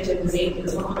tolle Projekte gesehen, die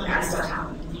uns auch begeistert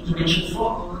haben, wie die Menschen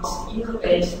vor Ort ihre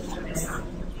Welt verbessern.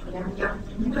 Und wir haben gedacht,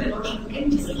 niemand in Deutschland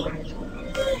kennt diese Projekte.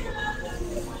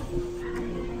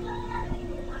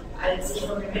 Als ich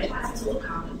von der Weltreise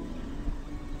zurückkam,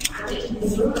 hatte ich die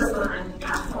Vision, dass man eine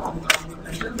Plattform bauen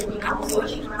könnte, wo genau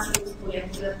solche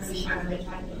Grassroots-Projekte sich einer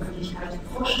weltweiten Öffentlichkeit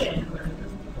vorstellen können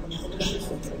und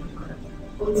Unterstützung finden können.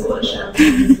 Und so entstand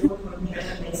die Vision von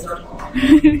betterplace.org.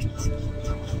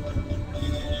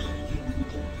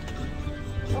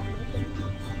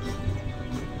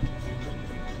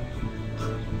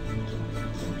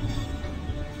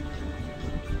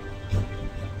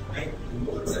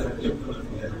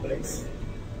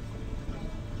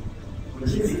 Und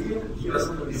hier seht ihr, wie aus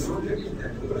einer Vision wirklich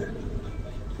wurde.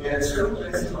 Mehr als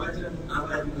 35 Leute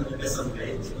arbeiten an einer besseren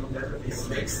Welt und Betterplace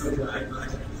wächst und bleibt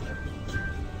weiter.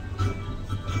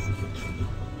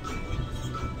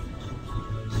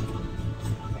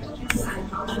 Es ist eine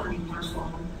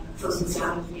Crowdfunding-Plattform für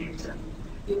soziale Projekte.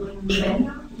 Wir bringen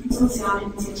Spender und soziale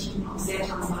Initiativen auf sehr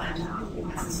transparente Art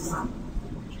und Weise zusammen.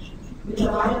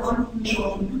 Mittlerweile konnten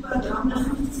schon über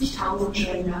 350.000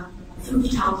 Spender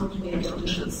 5.000 Projekte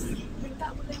unterstützen.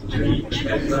 Für die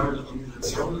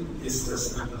Spendensammelorganisation ist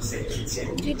das einfach sehr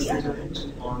effizient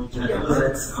und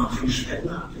andererseits auch für die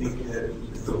Spender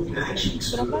so eine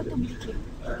Einstiegshürde.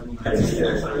 Als ich hier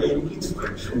einfach jeden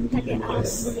Mitgliedzugang finden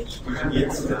weiß, man kann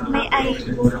jetzt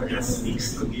sogar das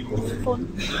nächste Umgebung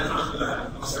finden.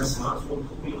 Einfach auf sein Smartphone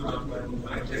gucken und auch beim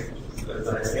Beitrag,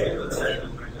 sei es Geld oder Zeit,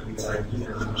 anzeigen, wie der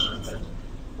Nachbarstand sind.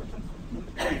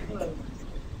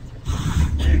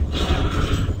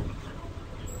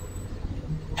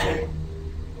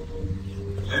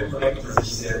 Ein Projekt, das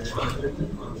ich sehr toll finde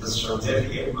und das schon sehr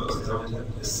viel Geld ausgesammelt hat,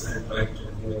 ist ein Projekt,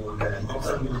 wo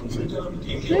Hauptsammlungen Güter mit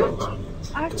dem Kinderbank.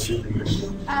 Archie,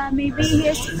 maybe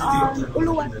he's on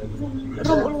Uluwatu, room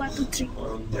Uluwatu 3.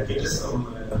 Und da geht es um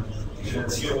die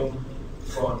Finanzierung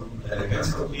von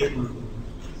ganz konkreten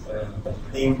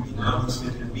Dingen wie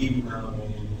Nahrungsmittel,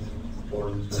 Babynahrung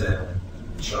und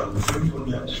schon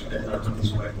 500 Spender haben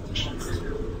dieses Projekt unterstützt.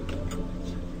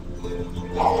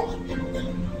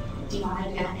 Die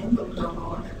Wahl der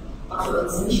Endbook.org war für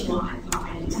uns nicht nur einfach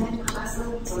eine Internetadresse,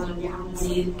 sondern wir haben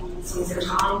sie zum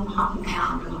zentralen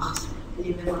Markenkern gemacht,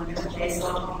 indem wir von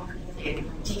betterplace.org reden.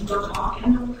 Die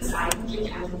 .org-Endung ist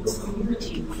eigentlich eine große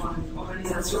Community von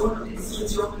Organisationen und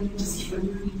Institutionen, die sich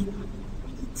bemühen,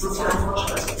 sozialen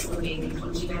Fortschritt zu bewegen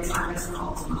und die Welt zu einem besseren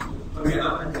Ort zu machen. Und wir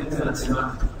arbeiten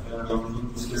international.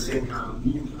 Und deswegen kam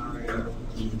nie in Frage,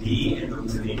 die Idee Endung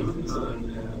zu nehmen, sondern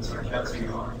es war klar, dass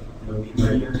wir auch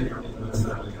weil natürlich auch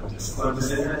international bekannt ist. Und das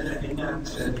Internet verändert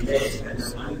die Welt,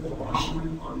 verändert alle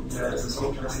Branchen und es ist so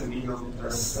ein klasse Medium,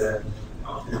 dass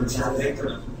auch der soziale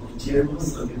Sektor davon profitieren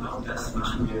muss und genau das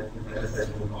machen wir bei der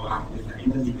Seite.org. Wir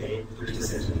verändern die Welt durch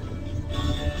das Internet.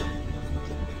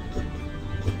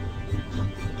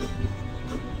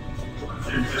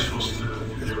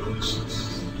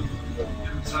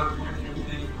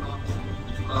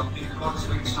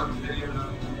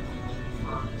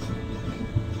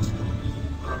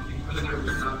 Because there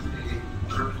was not a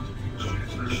German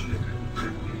translation that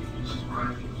could be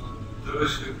described,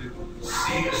 those who could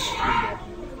see the screen,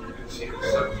 could see the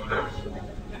subtitles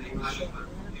in English, but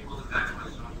people that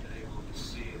was not able to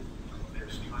see it.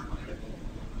 There's time like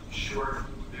short,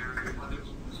 very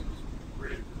wonderful,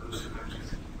 great for those who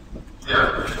actually.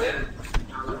 Yeah.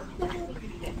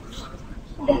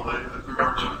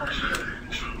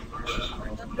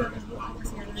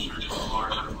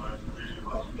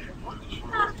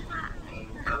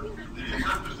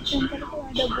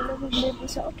 Ada boleh membeli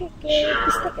busa. Okay,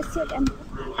 just take a seat and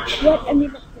wait a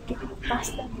minute. Okay,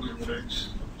 pasta.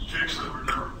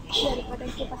 Daripada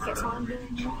kita pakai sambal.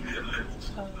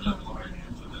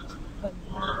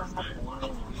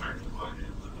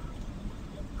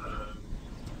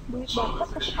 Duit bapak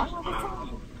tapi apa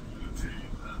sambal?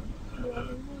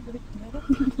 2.000 duit merah.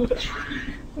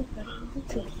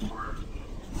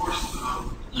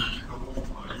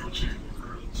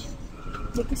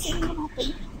 Jadi kesini apa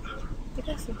ni?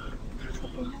 Terima kasih.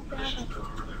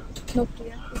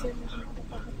 Nokia is there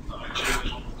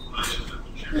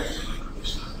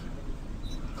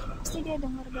pasti dia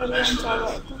dengar dari yang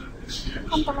cewek itu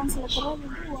kan translatornya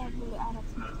berdua boleh Arab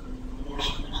nah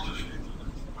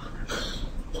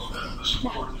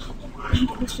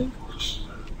bagus tuh bagus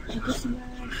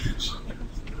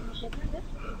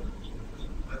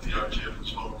at the IGF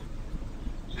as well.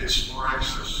 It's more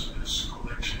access, it's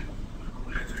connecting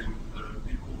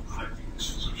people, connecting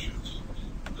institutions.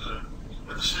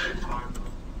 At the same time,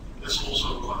 it's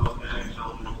also about adding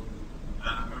value.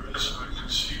 And whereas I can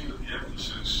see that the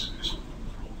emphasis is on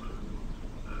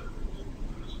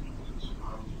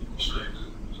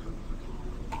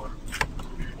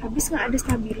habis nggak ada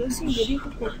stabilo sih, jadi itu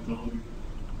putih.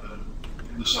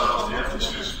 In the south, the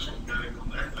emphasis is on getting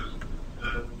connected.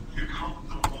 You can't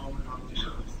do one without the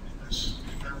other.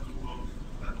 You can do both,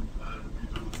 and we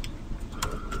do.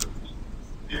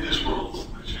 In this world,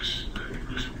 which is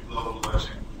increasingly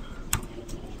globalizing, the role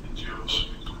of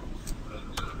NGOs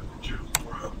contribute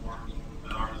more and more,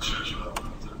 and our research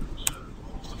development,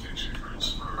 one of the things we, for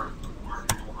instance, are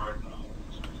working on right now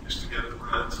is to get a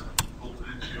brand called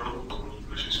NGO World,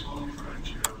 which is only for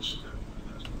NGOs.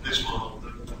 This model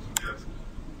that to get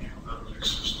even better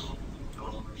access to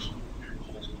donors,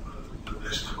 people that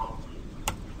they step up to,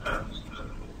 and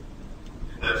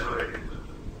in that way,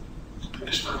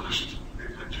 established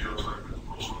big NGOs like the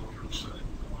Oslo groups that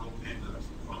will need that.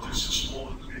 But it's the small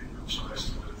and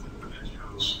medium-sized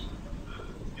NGOs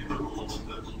in the world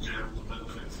that will be able to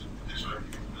benefit in this way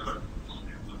even better.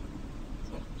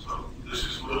 So this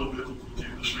is a little bit of what the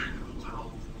industry can do to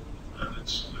help, and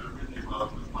it's really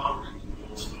about empowering the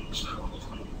world to step up to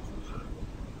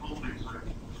not only that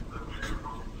major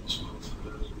governments, but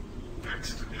act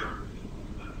together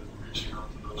in reaching out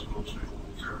to those goals we all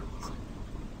care about.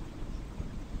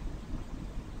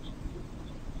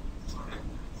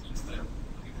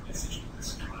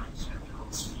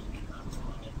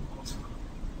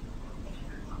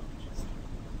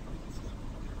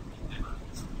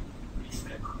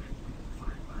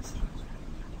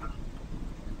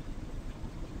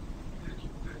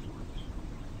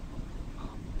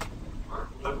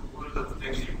 One of the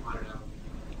things you pointed out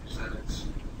is that it's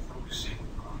focusing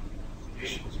on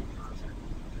issues and content.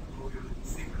 We'll give the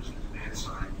thinkers and demand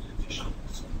side in addition to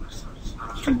some of the stuff. It's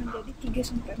not Cuma jadi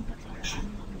 3-4 halaman.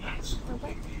 Coba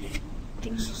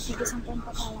 3-4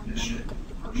 halaman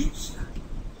diketik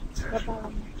berapa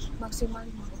lama? Maksimal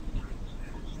 5.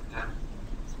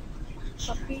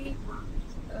 Tapi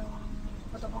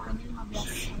fotokopinya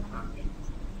 15 halaman.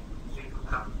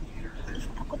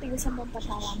 Aku 3-4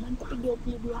 halaman tapi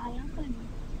 22 halaman.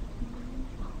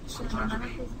 Sederhana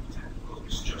tuh.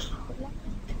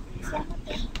 Selamat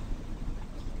ya.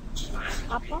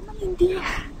 Apa namanya dia?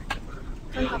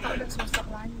 Kan kakak udah semester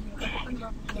lanjut, aku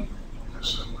kan belum.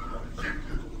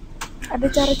 Ada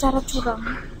cara-cara curang.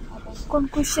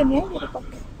 Conclusion ya jadi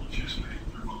pakai.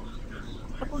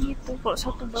 Aku gitu. Kalau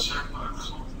satu bab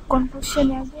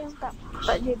conclusionnya aja yang tak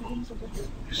jadiin tugas.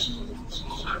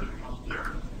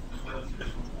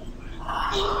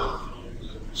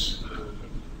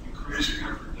 Increasing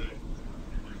every day in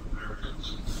different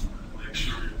areas. Make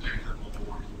sure you take them on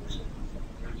board.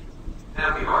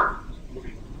 Now we are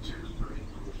moving to the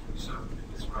English, so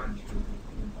it's right.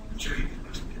 Sure you can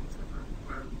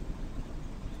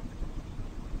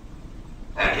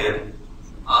Thank you.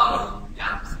 I'm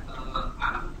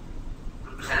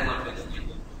representing my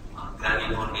business, Grammy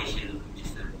Foundation, which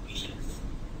is the missions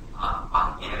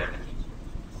on here.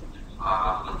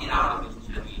 Within our business,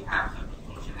 we have some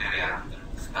solution area to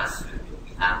discuss with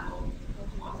example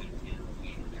what we do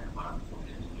in one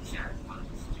solution area.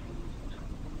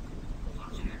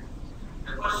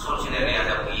 The first solution area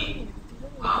that we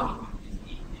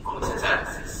information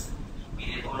services. In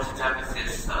information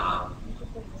services,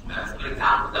 for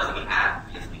example, that we have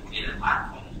is we create a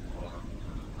platform for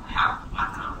help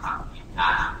partner with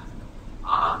data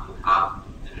to help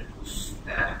to reduce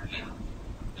the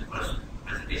first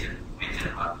presentation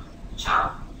mentioned about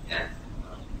child death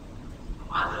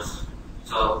mothers.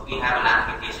 So we have an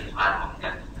application platform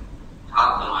that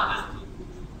help the mothers to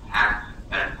have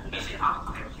better information how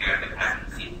to take care of their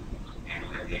pregnancy and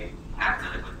when they have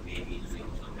delivered babies, they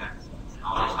also have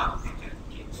knowledge how to take care of the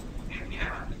kids. And we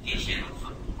have application also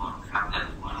to track them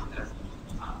to monitor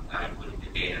putting the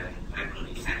data and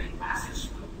regularly sending messages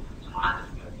to the mothers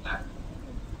that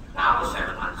now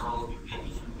 7 months old, your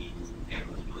baby should be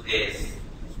able to do this,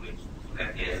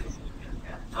 like this, and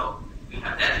that. So we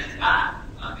have that in mind.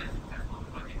 That's what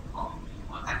we're going to call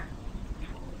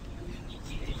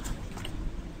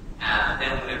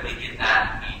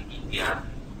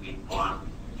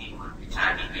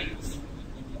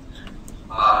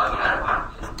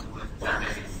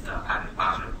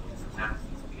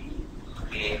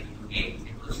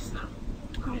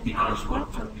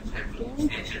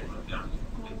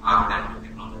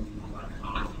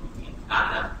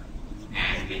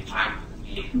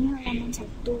Ini halaman 1.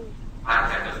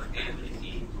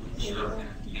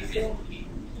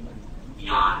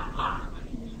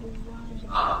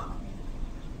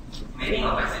 Many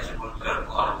organizations will turn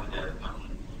all to the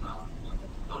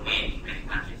domain in many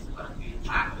countries, but we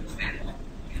try to extend it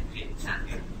and create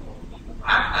incentive.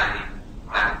 Private lighting,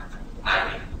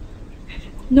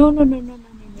 No.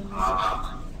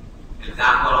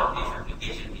 example of this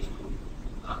application is to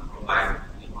provide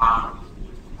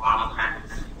farming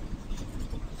practice,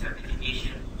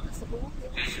 certification,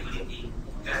 traceability,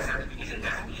 certification,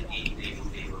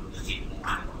 they will receive more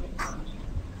money.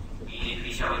 In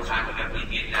Indonesia, we try to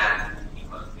replicate that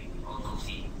because we also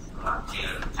see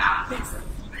challenges.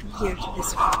 Here to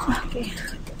this one. Okay.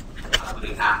 For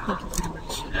example,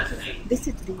 This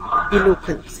is the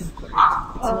local SIM card.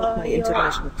 It's not my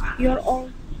international. You're all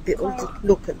The old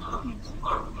local.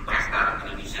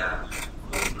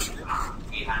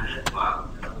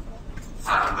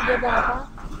 Dia berapa?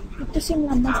 Itu SIM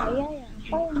lama saya ya.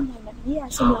 Apa yang mana? Iya,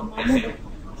 SIM lamamu deh.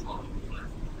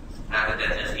 Rather than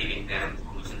just giving them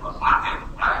information about market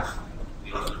price,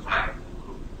 we also try to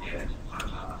improve their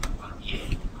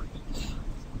yield.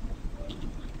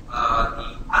 The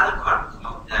other part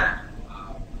of that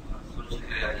solution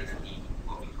area is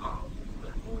what we call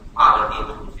power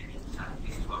data solution.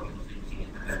 This is what we are using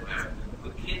in the where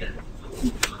we cater to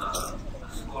a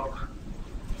scorecard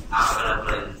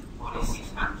available in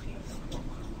 46 countries.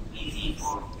 Easy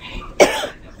for any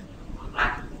that would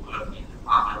like to work in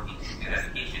power data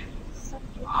verification.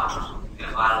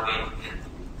 Evaluate it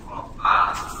from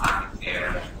market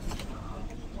share.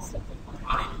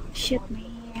 Shit,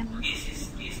 man.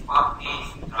 This part is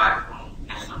derived from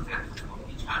national census of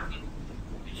each country,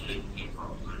 usually came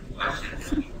from questions,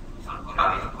 some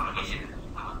correlation,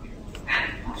 and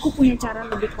Aku punya cara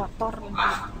lebih kotor lebih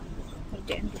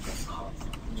kerjaan juga.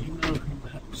 Do you know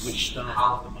which staff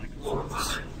how the to work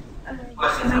microphone?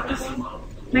 questions are simple.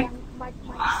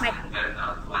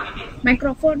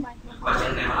 Microphone.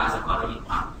 Question never asked about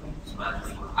income, but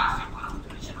we will ask you one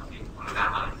definition of it. For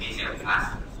example, in Asia, we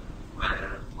ask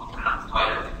whether what kind of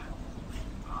toilet,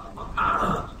 what kind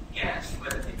of gas,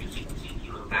 whether they use 2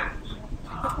 kilograms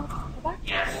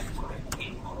gas for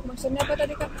Maksudnya apa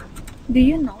tadi Kak? Do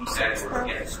you know staff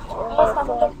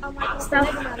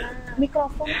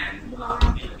Mikrofon di mana?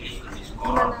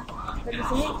 Dan di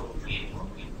sini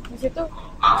di situ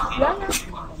mana?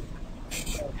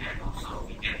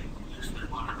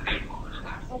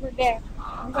 Over there.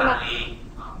 Sana.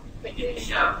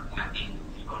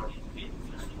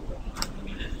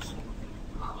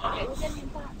 Kayaknya dia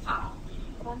minta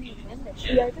running man deh.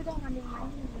 Iya itu udah running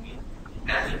man.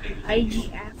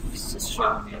 IGF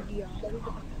social media. Dari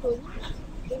betul.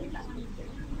 Dia minta running man.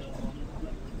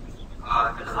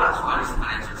 The last one is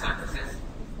financial services.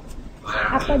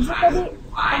 Apa aja tadi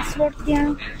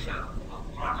passwordnya?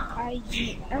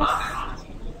 IGF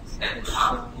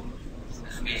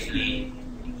especially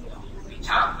reach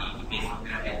out the basic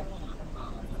pyramid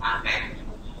unbanked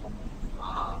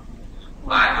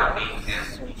by helping them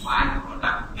define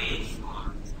product based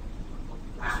on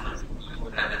customer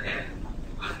rather than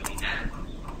working that.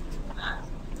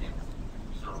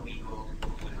 So we go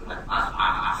to like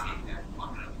asking them what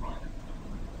kind of product.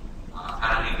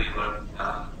 Currently we work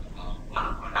one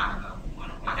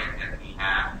project that we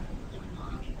have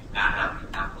done up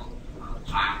example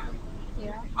trying to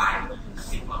find a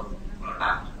simple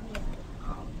product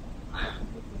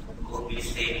could be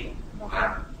saving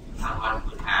where someone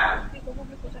could have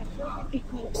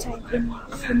kalau saya dan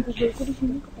Googleku di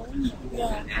sini ketahuan nggak?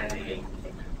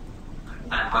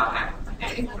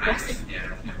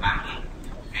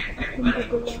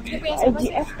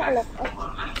 IGF tak lock up.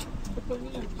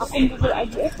 Akun Google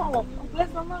IGF tak lock up. Lihat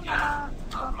mama nama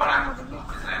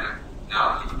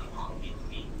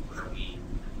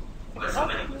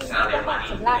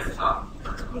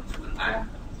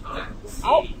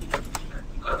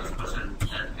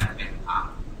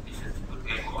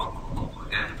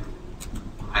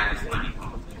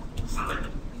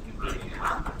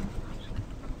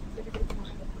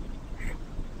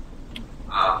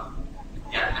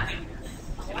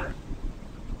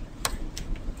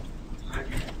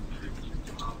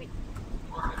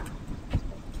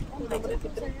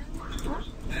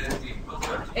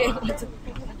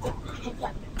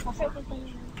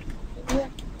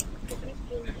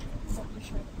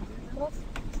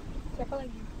siapa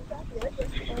lagi?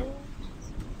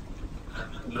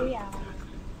 Itu ya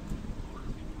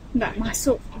nggak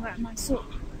masuk.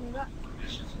 Enggak.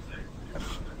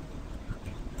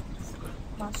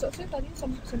 Masuk sih tadi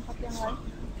sempat yang lain.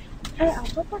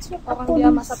 Apa password Orang akun? dia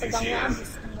masa tegangnya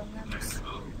habis.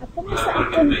 Apa masa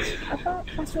akun? Apa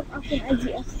password akun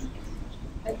IGF?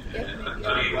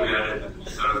 Actually, we are at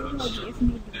research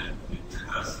and it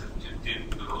has 15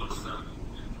 goals and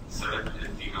 7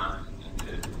 demand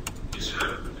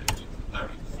Israel.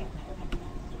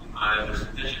 My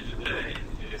presentation today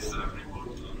is a report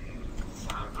on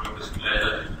some progress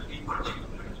made in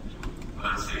particular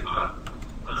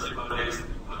principal is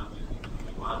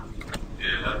one, the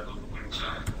laptop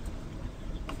child.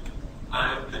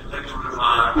 I would like to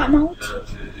remark that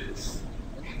it's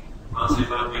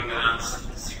principal began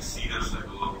 6 years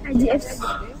ago.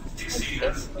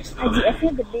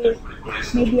 IGF-nya gede,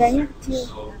 medianya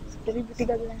kecil,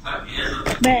 2013.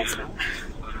 Best.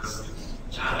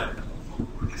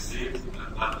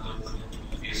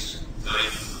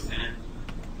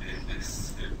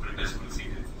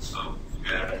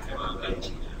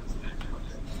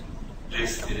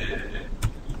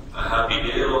 I have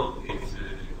video if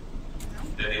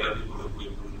the negative will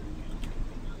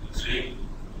see.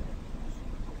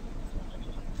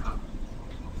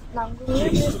 Nanggungnya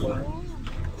biasanya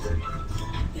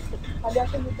pada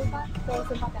aku gitu kan ke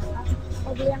tempat yang kan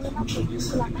mobil yang 50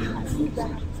 silakan kasih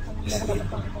 300 kalian dapat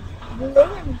konten bule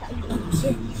yang minta itu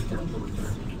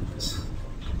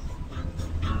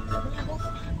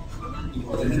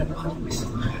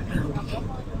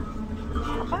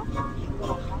apa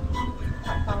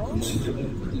atau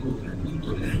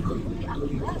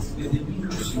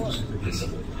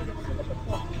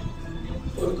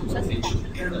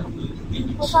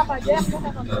info apa aja yang kita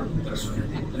tonton.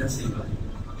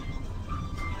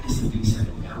 Se utiliza en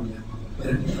el aula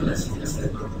para guiar las ideas de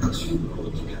programación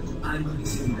robótica, además de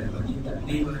ser una herramienta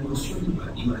de evaluación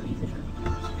educativa libre.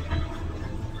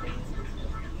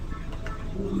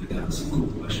 Uno de cada 5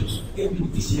 uruguayos es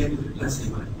beneficiario del plan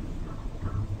semana.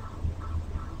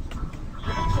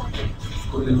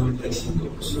 Con el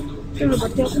 95% de los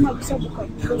usuarios y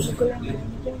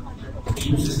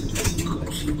un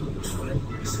 65% de los usuarios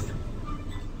con PC.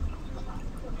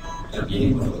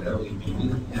 También hemos logrado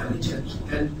disminuir la brecha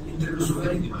digital entre los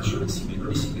hogares de mayores y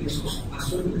menores ingresos a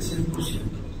solo el 6%.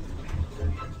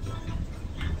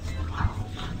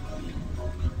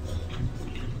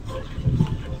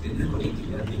 Tener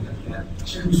conectividad de calidad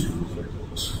ya no es un lujo de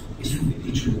todos, es un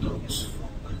derecho de todos.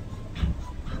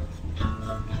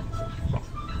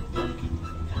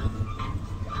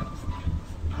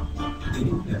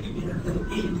 Tenemos la primera red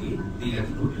LTE de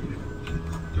Latinoamérica.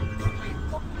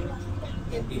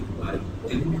 En Uruguay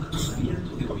tenemos datos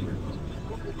abiertos de gobierno.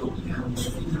 Combinamos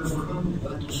y transformamos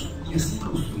datos y así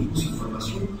construimos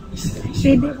información y servicios.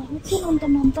 Pede banget sih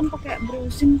nonton pakai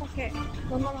browsing pakai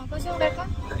Nonton apa sih mereka?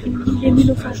 Demi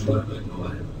Lovato.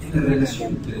 En la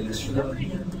relación entre la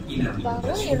ciudadanía y la Baru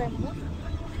administración ya pública. Remo.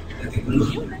 La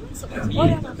tecnología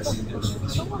también está presente en los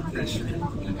ocasiones tradicionales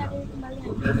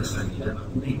con una trazabilidad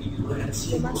vacuna individual al 100%.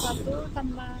 51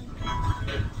 tambah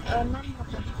 6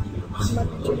 apa? Lo más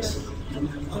innovador es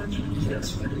una forma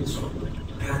internacional del software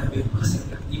cada vez más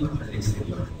atractiva para el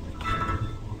exterior.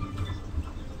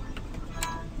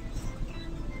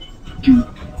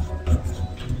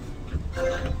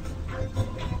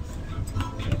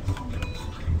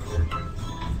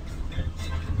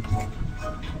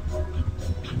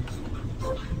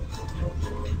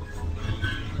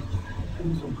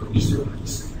 Un compromiso de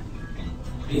país.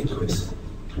 Esto es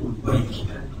Uruguay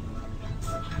Digital.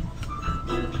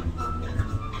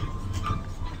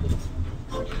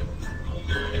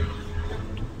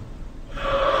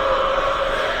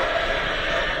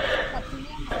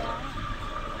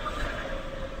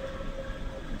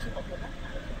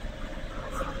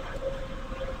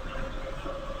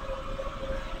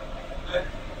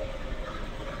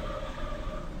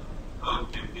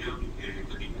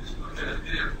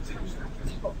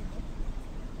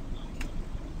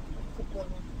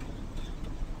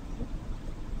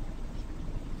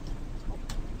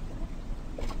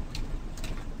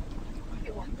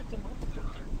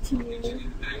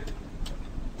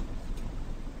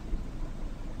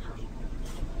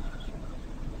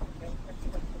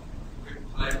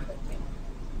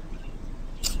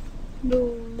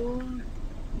 Dulu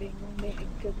bingung deh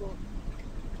ke Bogor.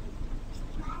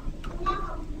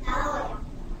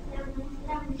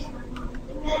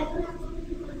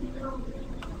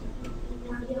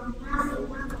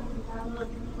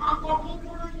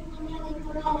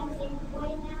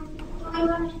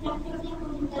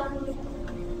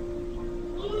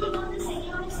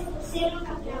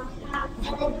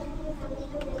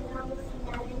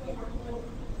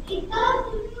 Y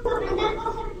todos tuvimos que aprender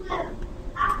cosas nuevas.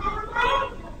 Hasta los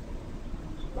maestros.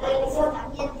 La iglesia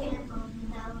también tiene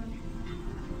computadora.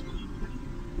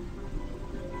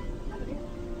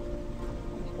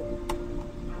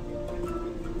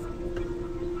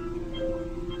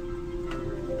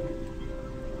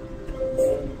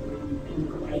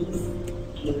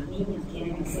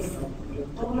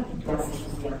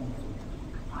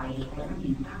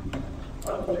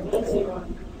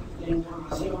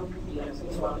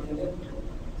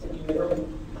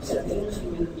 sea, tenemos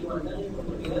igualdad de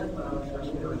oportunidad para la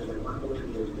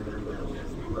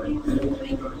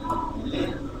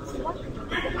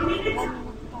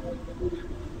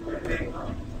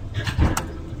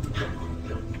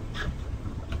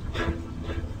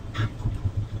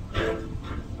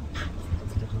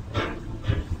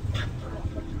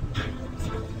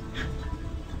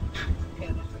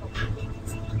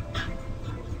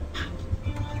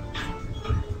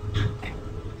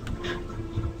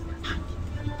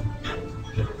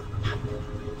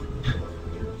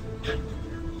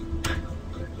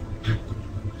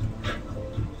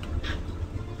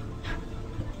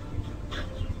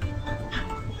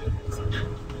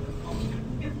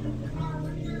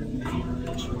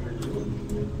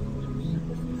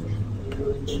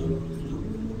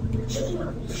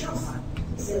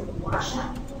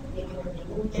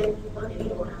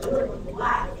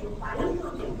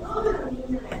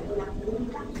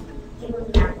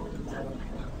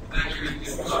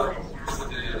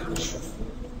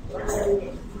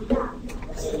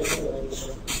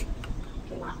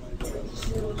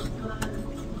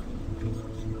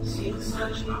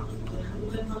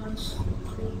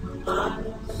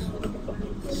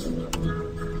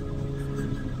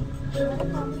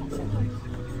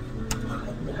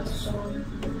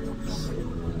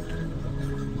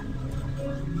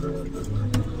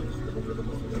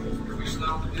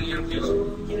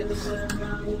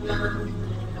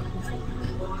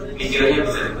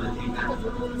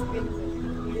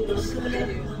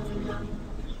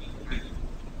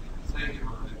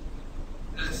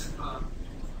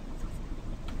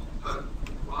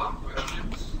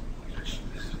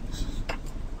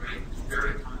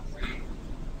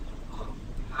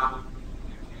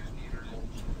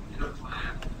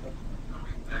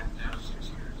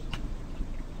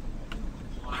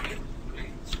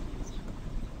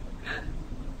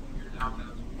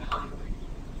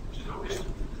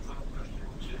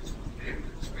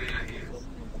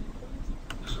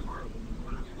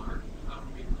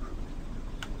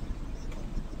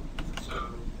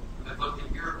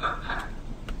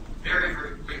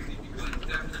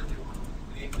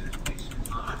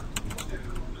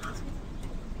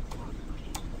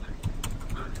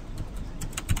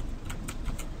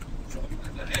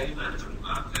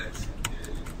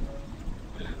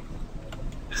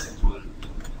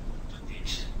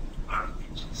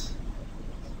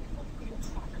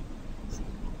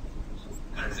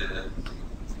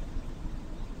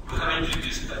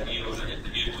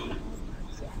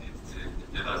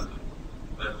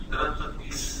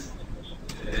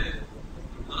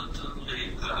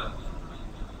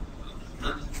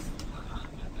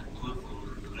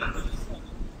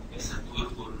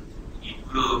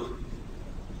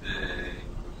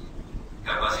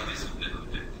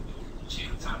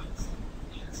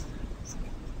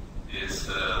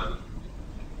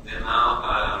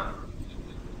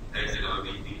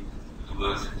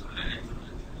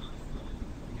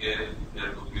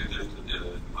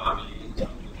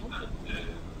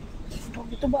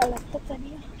Itu bawa laptop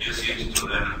tadi ya.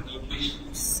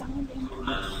 Sangat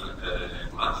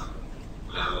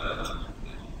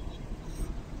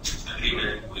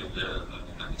agreement with the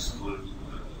school,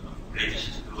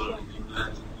 British school in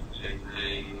England.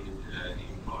 They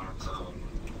import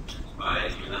by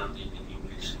learning in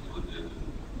English to the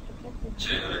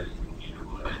general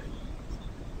university.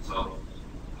 So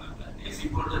it's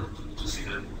important to see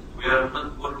that we are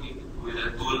not working with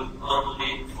a tool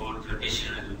only for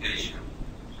traditional education.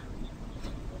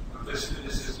 This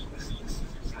is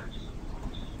exactly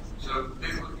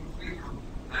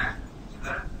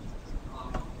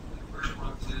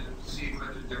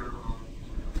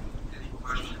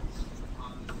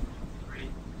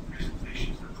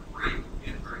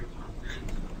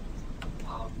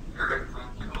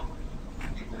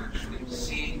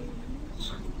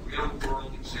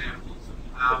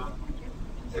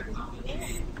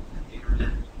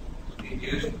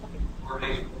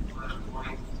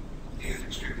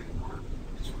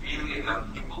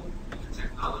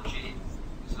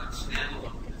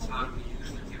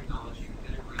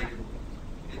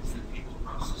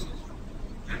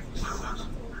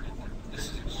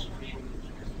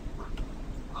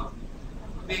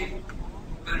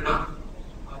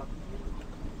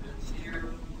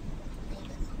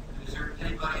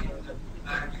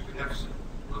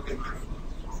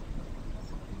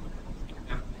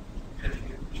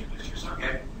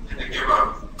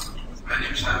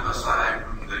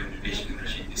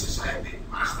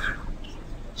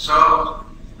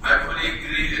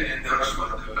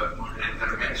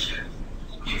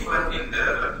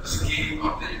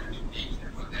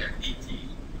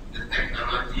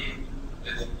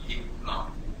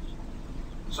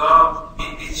So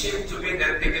it seems to me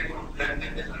that they can complement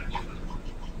it differently.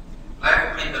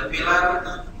 Like in the pillar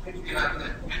that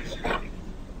mentioned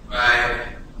by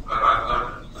Bapak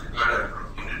Gordon from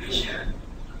Indonesia.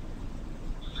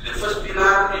 The first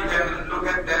pillar, you can look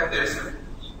at that there is an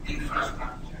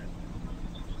infrastructure.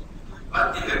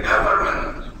 But in the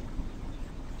government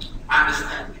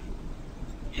understanding,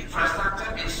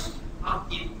 infrastructure is not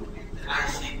including the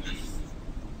ICT.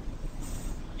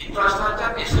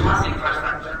 Infrastructure is hard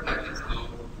infrastructure like the road,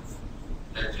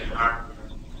 like the hard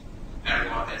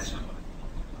airport and so on.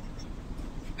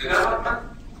 The government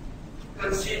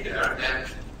consider that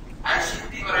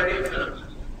ICT already developed,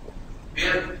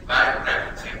 built by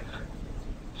private sector.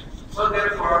 So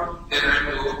therefore, they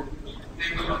are going to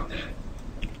think about that.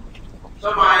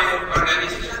 So my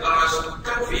organization was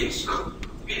convinced to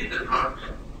build the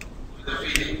problem with the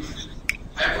feelings.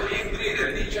 I fully agree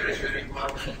that teacher is very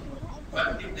important.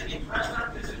 But if the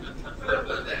infrastructure is not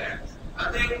available there,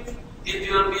 I think it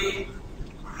will be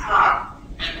hard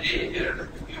and dangerous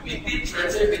if we teach,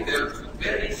 let's say, with the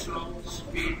very slow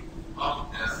speed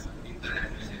of the internet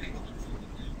facility.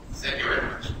 Thank you very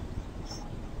much.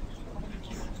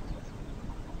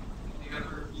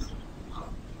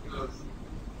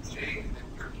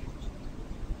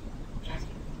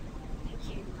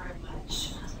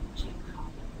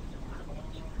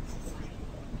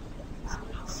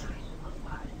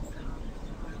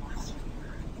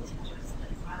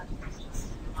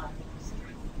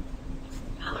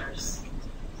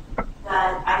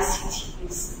 That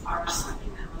ICTs are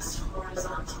something that must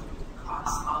horizontally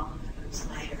cross all of those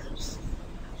layers.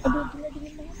 An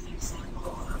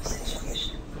example of a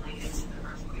situation related to the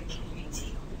earthquake in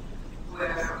Haiti,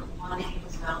 where one aid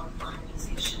development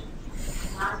organization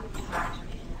did not even factor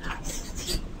in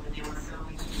ICT when they were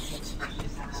going into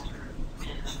disaster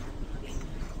management.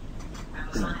 I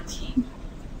was on a team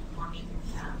working with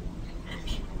them, and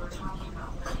people were talking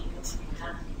about what needed to be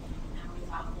done, and we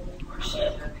thought, well, we were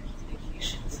sharing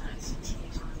communications and ICT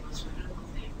is one of the most critical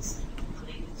things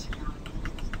related to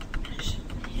mission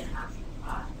and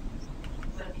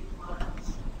but people else.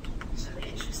 So the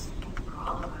interesting thing for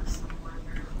all of us, and work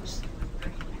very closely with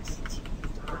bringing ICT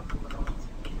around the world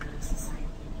in the society,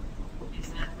 is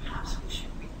that perhaps we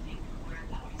should rethink where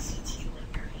the ICT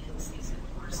layer is. Is it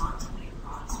horizontally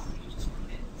across, or you just put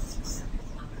it in specific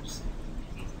numbers? I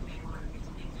think we may want to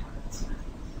rethink how that's done.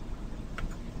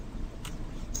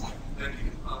 Thank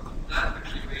you. That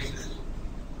actually raises an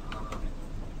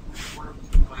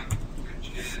important point, which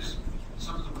is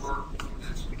some of the work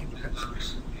that's been done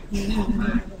recently.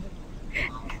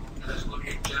 Let's look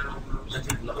at general purpose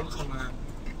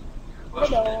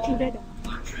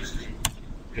electricity,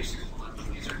 basic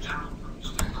electricity. These are general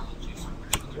purpose technologies for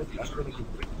which computing.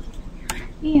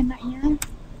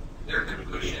 Their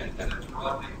conclusion that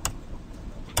developing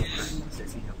is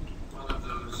one of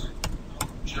those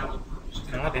general purpose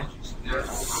technologies.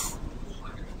 Therefore,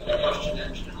 the combustion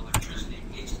engine and electricity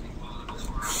needs to be one of those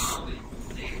horizontally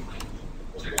enabling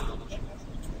technology.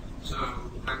 So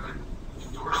I would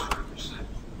endorse what you said,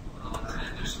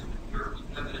 and there's some empirical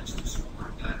evidence to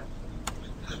support that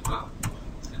as well.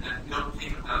 And that we don't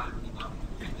think about it enough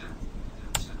in that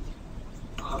sense.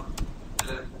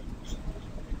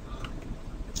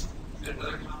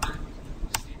 Another comment,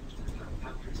 Steve,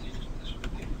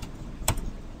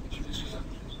 introduce yourself.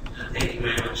 Thank you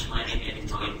very much. My name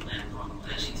is Toy Plan from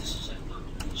ICT Society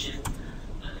Organization.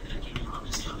 I came from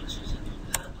this organization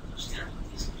to understand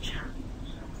what is the chair.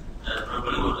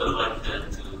 Probably what I would like to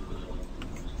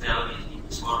tell in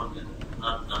this forum,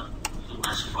 not too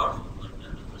much far from what the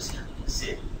President has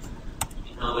said.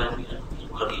 You know, when we are talking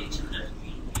about the internet,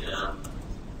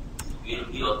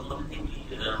 we automatically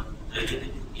related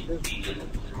in the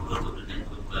world of the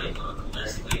network by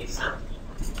itself.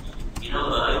 You know,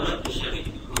 I would like to share with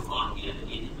you on here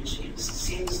which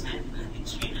since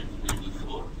 1993,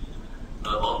 1994,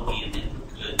 all the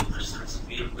network infrastructure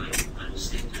built by the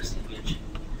sectors in which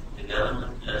the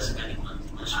government is spending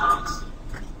much money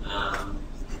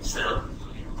instead of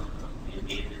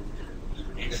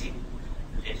indexing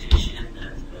taxation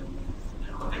and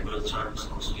growth charges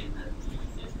also in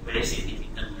very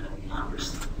significant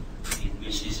numbers, in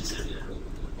which this is a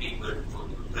big burden for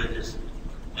the operators.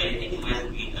 I think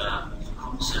when we are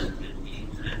concerned with the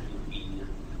internet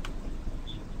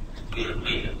will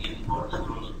play an important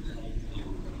role to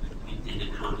maintain the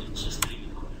growth and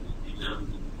sustainable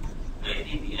development. I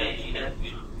think the IGF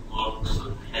will also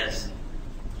has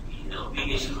the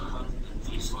obligation on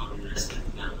countries or the rest of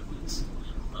the governments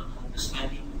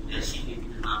spending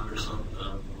significant numbers of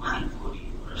money for the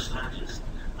infrastructures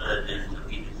rather than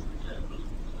the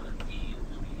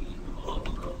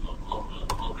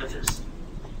operators.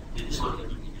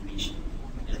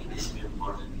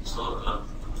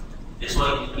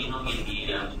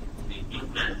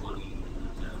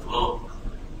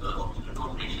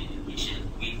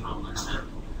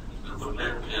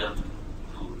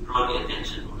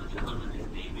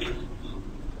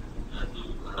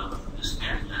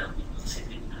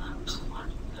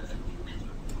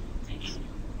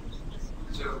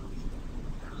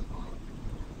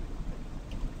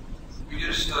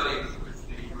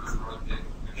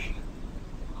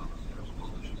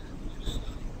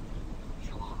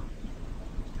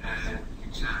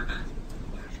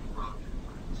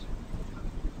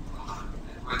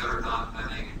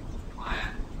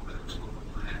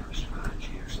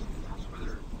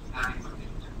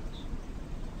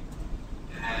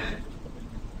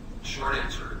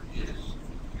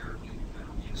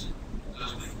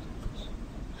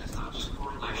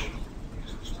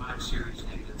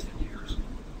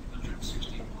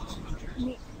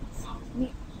 Nih,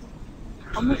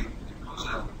 kamu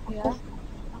ya,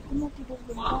 aku mau tidur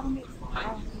bentar nih.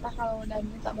 Entah kalau udah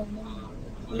minta bangun.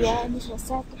 Iya, ini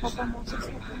selesai. Tuh papa mau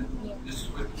selesai. Iya.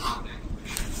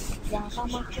 Yang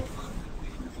sama tuh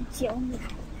kecil nih.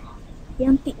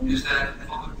 Yang tinggi.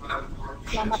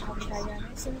 Selamat hari raya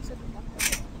nih selesai.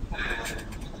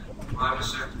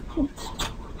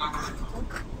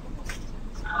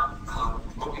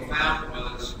 What we found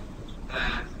was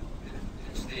that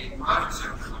it's the private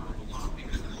sector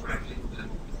because frankly the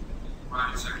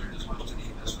private sector does most of the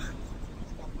investment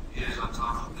is on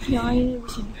top of the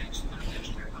things that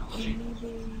technology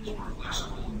more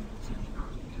flexible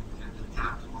and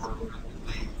adapt more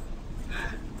rapidly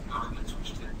than governments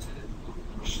which tend to move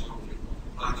more slowly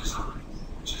by design,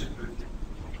 which is a good thing.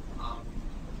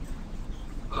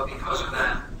 But because of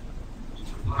that, the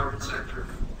private sector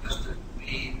has to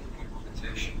lead the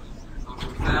implementation. What we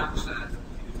found was that if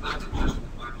you left it just in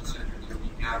the private sector, there would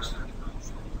be gaps that could not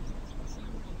fill.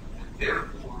 And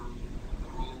therefore,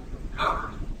 the role of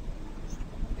government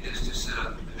is to set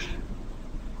up the vision,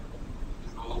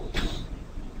 the goals,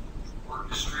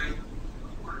 orchestrate,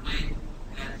 coordinate,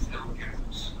 and fill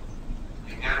gaps.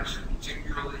 The gaps are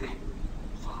particularly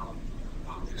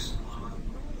focused on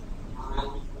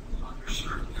rural,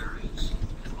 underserved areas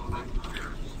and low-income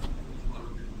areas,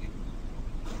 low-income people.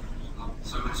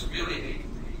 So it's really a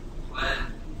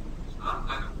blend. It's not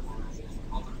like a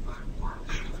public-private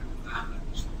partnership that we found that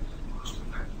was the most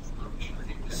effective approach. I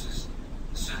think this is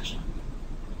essentially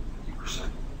 50%.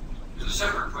 There's a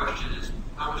separate question is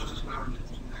how much does government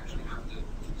actually have to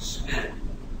spend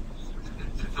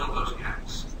to fill those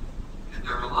gaps? And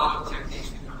there are a lot of techniques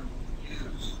that government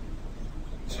can use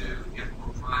to get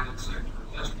more private sector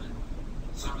investment.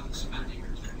 Some of the spending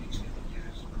or techniques can be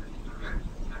used for indirect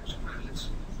tax credits, so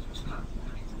it's not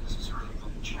necessarily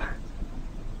going to check.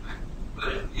 Right? But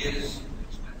it is an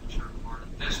expenditure or an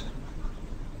investment.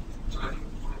 So I think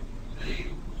the point they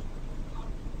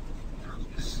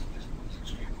is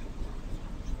extremely important.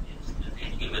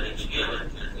 Thank you very much. Yeah, and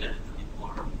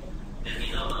more. And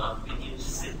when you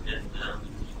said that the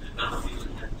government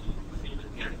will have to fill the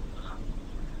gap,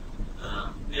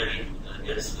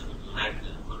 there's like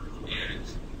rural areas.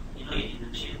 You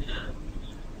mentioned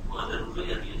one of the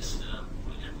rural areas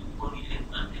we have to coordinate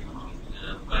economic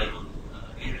viable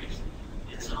areas.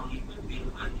 It's only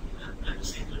built by the private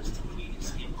sector to really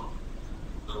scheme of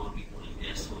what we call it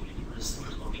as university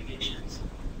obligations.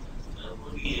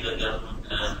 Would be the government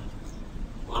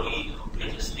body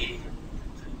operate a state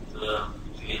to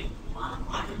get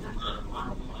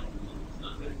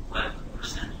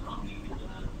 1.5% from the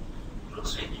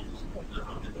gross revenues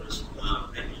from the gross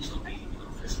revenues of the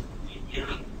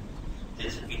hearing.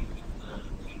 There's a big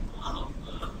amount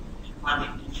of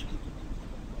funding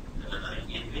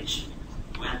in which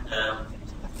when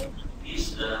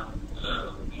these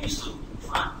used to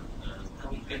fund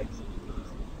coming back to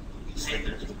the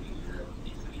center to the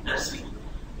industry,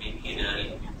 maybe in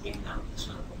income as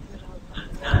well. And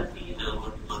currently,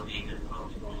 what they can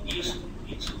probably use to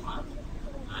fund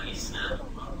is not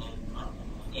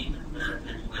even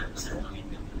 25% of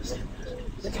income to the center.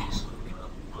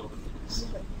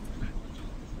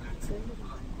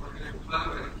 By the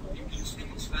way, you can speak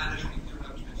in Spanish, we do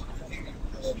have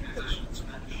translation in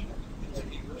Spanish into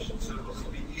English, so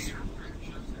it'll be easier for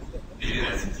you.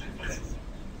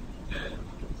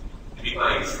 En mi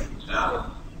país,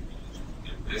 la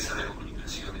empresa de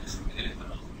comunicaciones,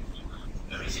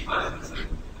 la principal empresa de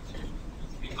comunicaciones,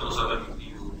 esto nos ha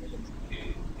permitido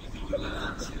distribuir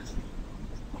ganancias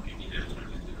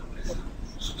unilateralmente la empresa,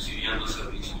 subsidiando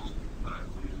servicios para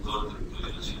cubrir todo el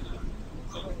territorio nacional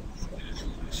con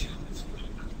telecomunicaciones,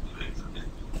 infraestructura de internet,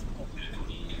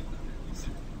 telefonía, etc.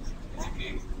 Así que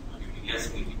lo que quería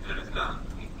significar acá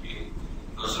es que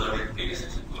no solamente es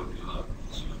el sector privado,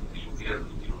 sino que el gobierno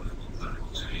tiene una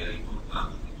responsabilidad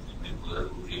importante de poder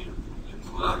cubrir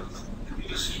lugares,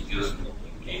 aquellos sitios en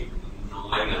que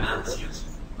no hay ganancias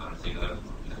para llegar a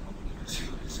las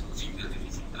comunicaciones, con sitios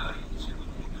deficitarios,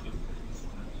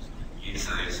 y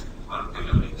esa es parte de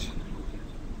la obligación del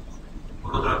gobierno.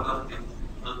 Por otra parte,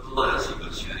 no todas las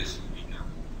inversiones implican,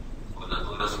 o no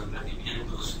todos los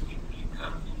emprendimientos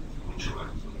implican mucho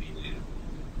gasto de dinero.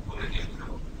 Por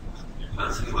ejemplo, el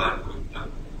plan celular cuesta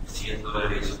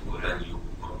 $100 por año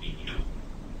por niño.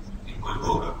 Es muy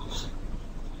poca cosa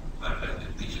para la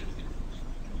plantilla.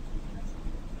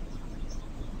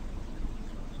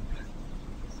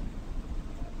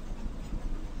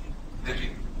 Thank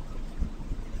you.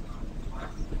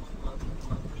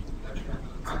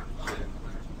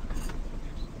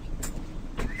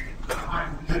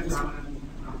 I'm from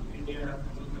India.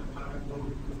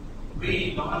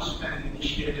 We launched an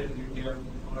initiative initiative in India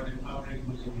for empowering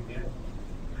youth in India.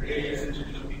 Really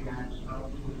essentially looking at how to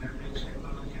leverage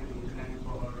technology and the internet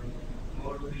for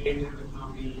more creative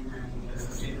economy and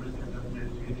sustainable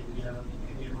development in India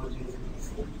in the emerging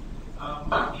cities.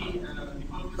 But the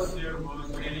purpose here was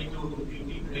really to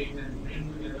integrate and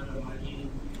bring together a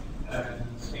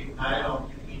multi-state dialogue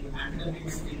between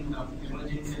academics in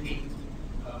emerging cities,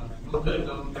 local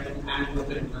government and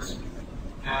local industry.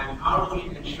 And how do we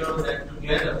ensure that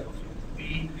together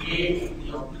we create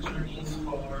the opportunities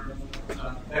for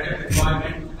better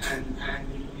employment and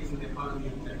increasing the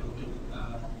economy that local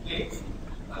place.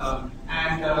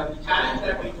 And the challenge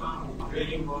that we found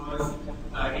really was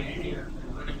in India,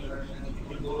 in particular, and if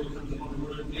you go to the more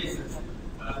rural places,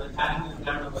 the challenge is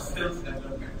that of skills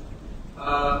development.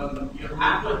 You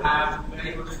have to have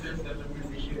very good skills development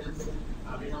initiatives.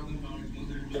 We're talking about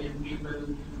 200 million people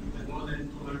with more than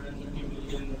 250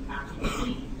 million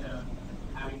absolutely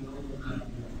having no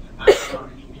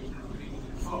background education or training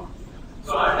and so on.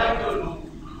 So I'd like to know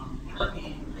what are the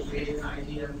ways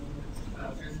IGF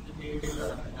facilitates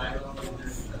dialogue in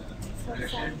this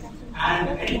direction, and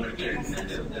any particular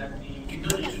incentive that the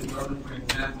Indonesian government, for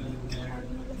example, in their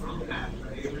programs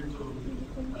are able to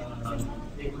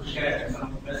they could share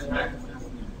some best practices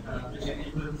which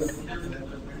enables skills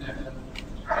development at a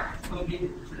completely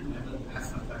different level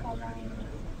as compared to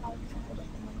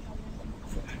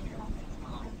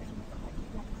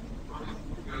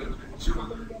Two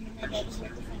other issues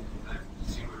that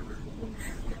see where we're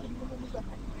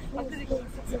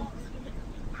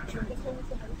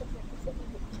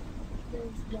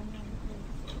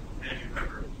Thank you,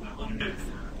 Pepper. I wanted to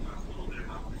talk a little bit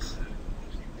about this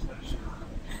infrastructure.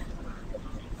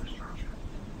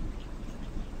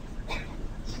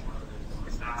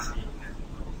 It's not seeing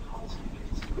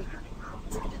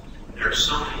there are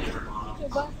so many different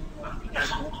models, but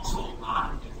there's also a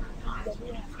lot of different kinds of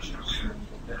infrastructure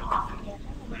that often get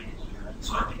related here.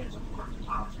 So I think it's important to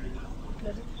talk through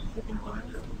that. One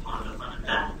of the fundamental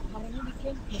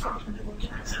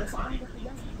access line,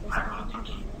 fiber optic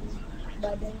cables,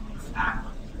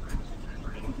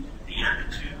 the other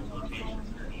two locations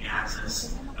in the access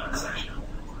section of the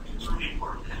network. It's really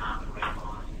important to have the right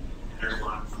line. And there's a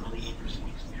lot of really interesting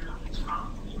experiments from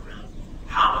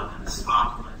how this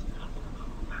optimized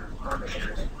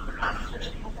partnerships with other countries.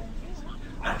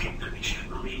 I think that we should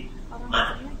really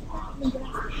let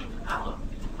flourish and develop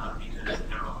because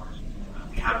there are,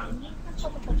 we have a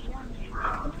paper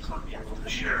out that's going to be able to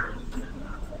share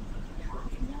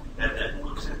that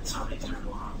looks at some of these different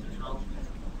models and develop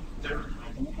different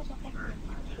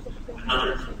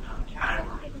another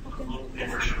category of local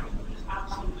infrastructure is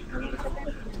absolutely critical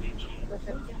to maintain the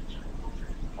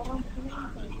role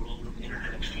of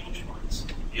internet exchange points,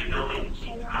 the ability to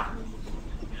keep track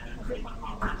and create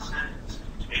proper incentives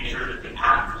to make sure that the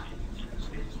actors in the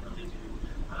space really do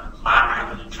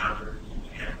collaborate with each other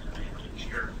and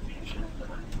share information and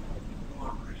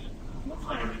cooperate,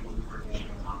 finally move information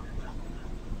on it.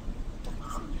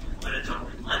 But it's a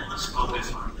relentless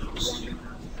focus on those two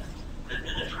that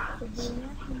then attracts.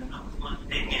 One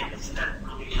thing is that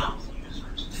really helps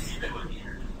users to enjoy the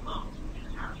internet alone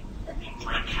and having things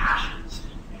like caches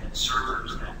and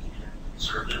servers that can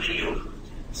serve the video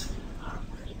contents.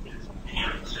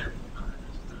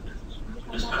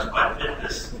 We discussed quite a bit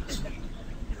this week.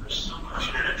 There's so much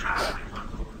internet traffic on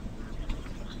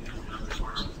the other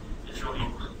sources. It's really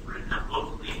important to bring that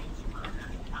locally and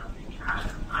have a big cache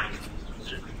at night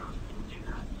specifically do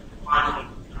that. Finally,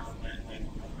 my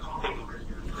colleague over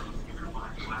here from Uruguay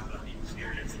talked about the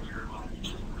experience in Uruguay, which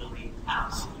is really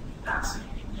absolutely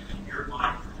fascinating. Uruguay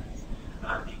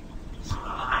has some of the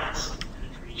highest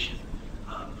penetration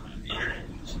of internet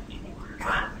use anywhere in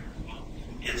Latin America.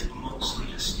 It's mostly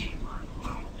a state line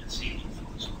and state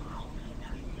influence world,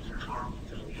 and the users are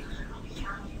really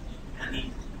happy. And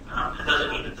it doesn't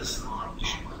mean that this is not an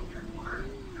issue where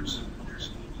there's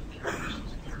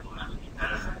characteristics in Uruguay that make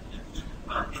that effective,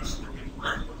 but it's the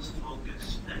relentless focus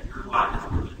that Uruguay has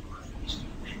put on these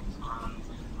two things, on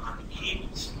the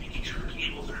cables, making sure the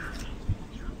cables are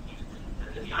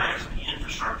that the ISP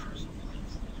infrastructure is in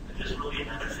place, that is really a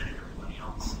benefit to everybody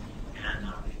else, and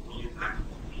they really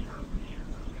effectively meet our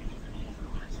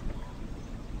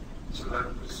So that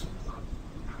was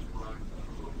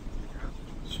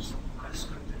it's just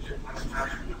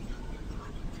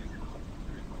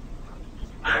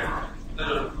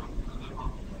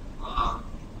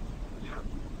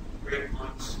great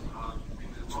points.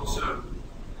 It's also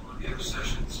one of the other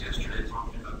sessions yesterday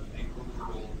talking about the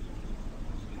overall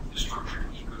infrastructure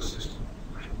ecosystem,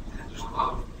 right? And there's a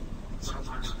lot of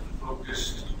sometimes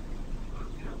focused,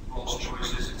 false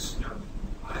choices. It's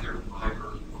either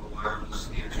fiber or wireless.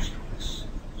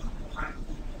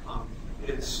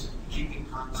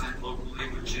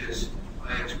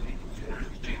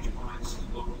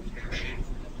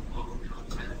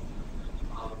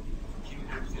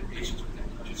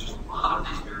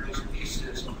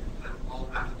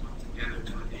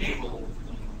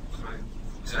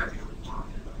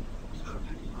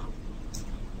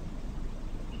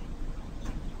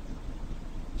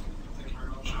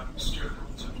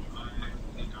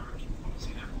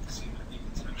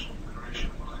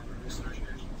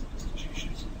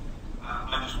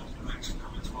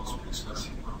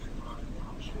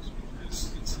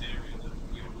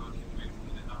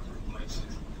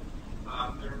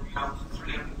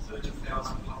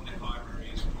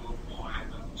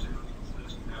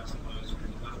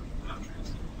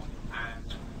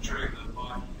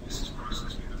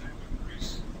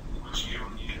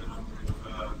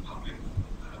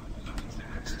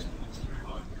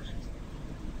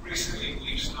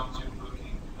 started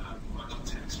working quite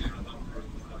intensely on a number of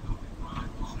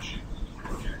public-private partnership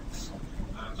projects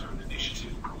through an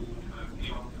initiative called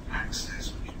Beyond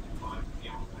Access, which you can find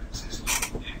Beyond Access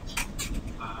 .net.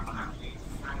 And we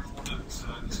found that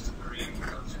this is a very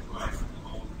productive way of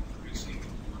increasing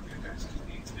public access to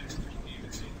the internet in the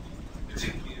community,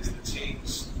 particularly as the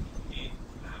teams in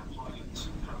pilot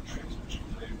countries, which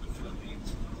include the Philippines,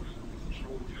 Peru, and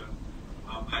Georgia,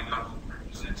 are made up of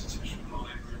representatives from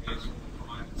libraries, from the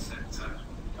private sector,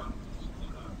 and government.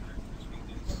 And between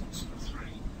these sort of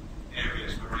three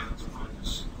areas, we're able to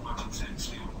focus quite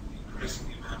intensely on increasing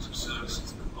the amount of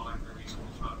services that libraries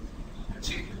offer,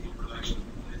 particularly in relation to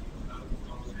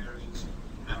those areas,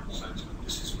 and also to the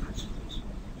business principles.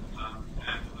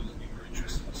 And for those of you who are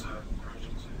interested, I encourage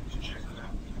you to check that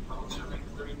out. I want to make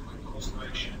a very quick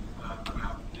observation about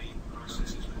the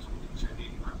processes we're talking to the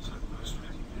impact of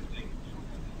post-2015.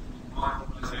 My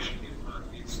organisation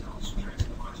is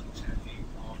concentrating quite intently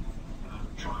on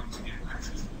trying to get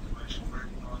access to information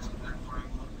recognised in that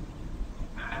framework.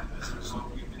 And as a result,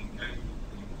 we've been engaged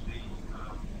in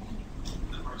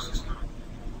the process going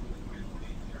forward with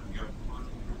the Open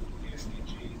Working Group, the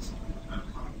SDGs,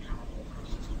 currently on the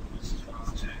process of since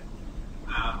 2010.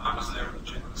 I was there at the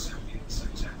General Assembly in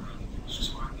September, and it was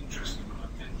just quite interesting when I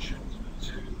mentioned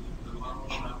to the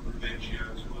large number of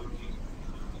NGOs working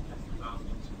in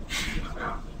development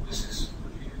about this is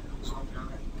review that was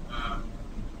ongoing.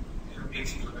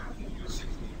 Meetings with about 50 or 60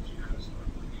 NGOs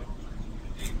working on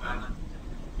 2015 plan.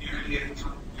 You could hear the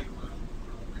type of people that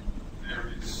there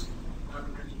is no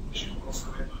recognition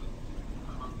whatsoever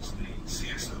amongst the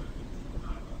CSO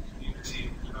community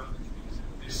and development community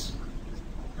that this is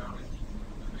ongoing.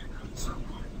 And we could at some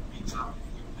point meet up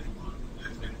with people that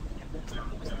have been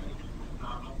ongoing.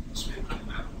 I'm not speaking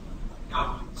about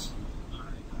governments,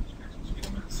 I'm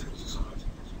speaking about civil society.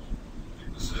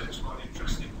 It was quite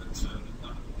interesting that none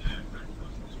of them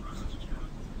recognised this process was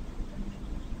going.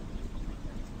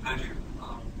 Thank you.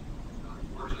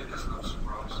 Unfortunately, that's not a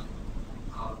surprise.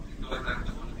 Going back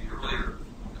to one of the earlier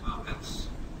comments,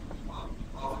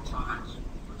 oftentimes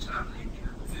what's happening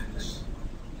within this,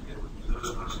 those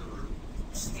of us who are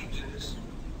steeped in this,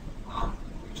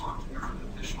 we talk to government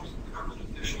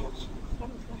officials,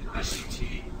 in ICT,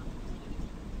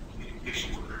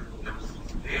 communications, whatever,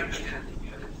 they understand and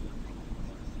get it.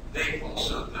 They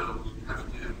also know how to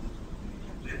do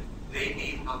that. They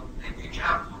need help. They reach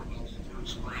out for help to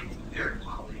explain to their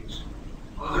colleagues,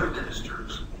 other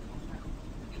ministers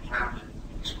in cabinet,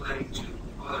 explaining to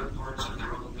other parts of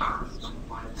their own governments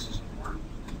why this is important.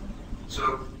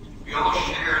 So we all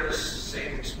share this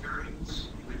same experience,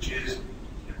 which is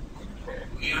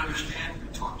we understand, we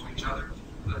talk to each other,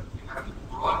 but we have to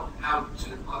broaden out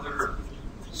to other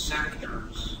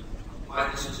sectors why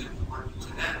this is important to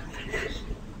them, and it is.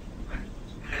 Right?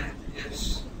 And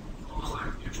it's almost like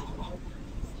a mutual hope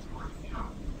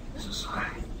for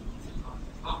society.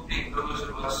 Helping those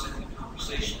of us in the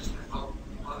conversations that help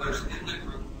others in the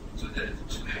group so that it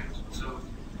expands. So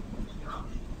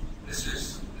this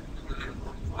is a really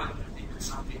important point. I think it's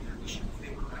something that we should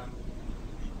think about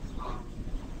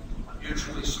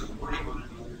mutually supporting one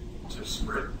another to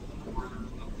spread the word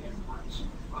of the importance.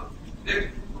 Nick,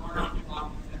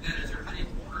 and then is there any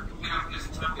more? We don't get the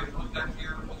time we have to look back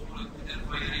here. We want to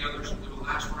identify any others for the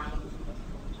last round.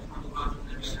 We'll move on to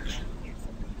the next section.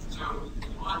 So,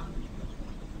 1,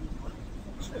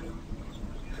 2,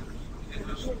 and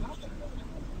those.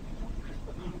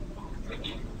 Thank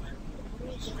you.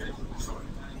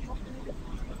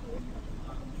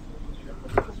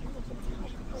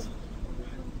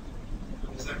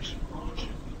 Section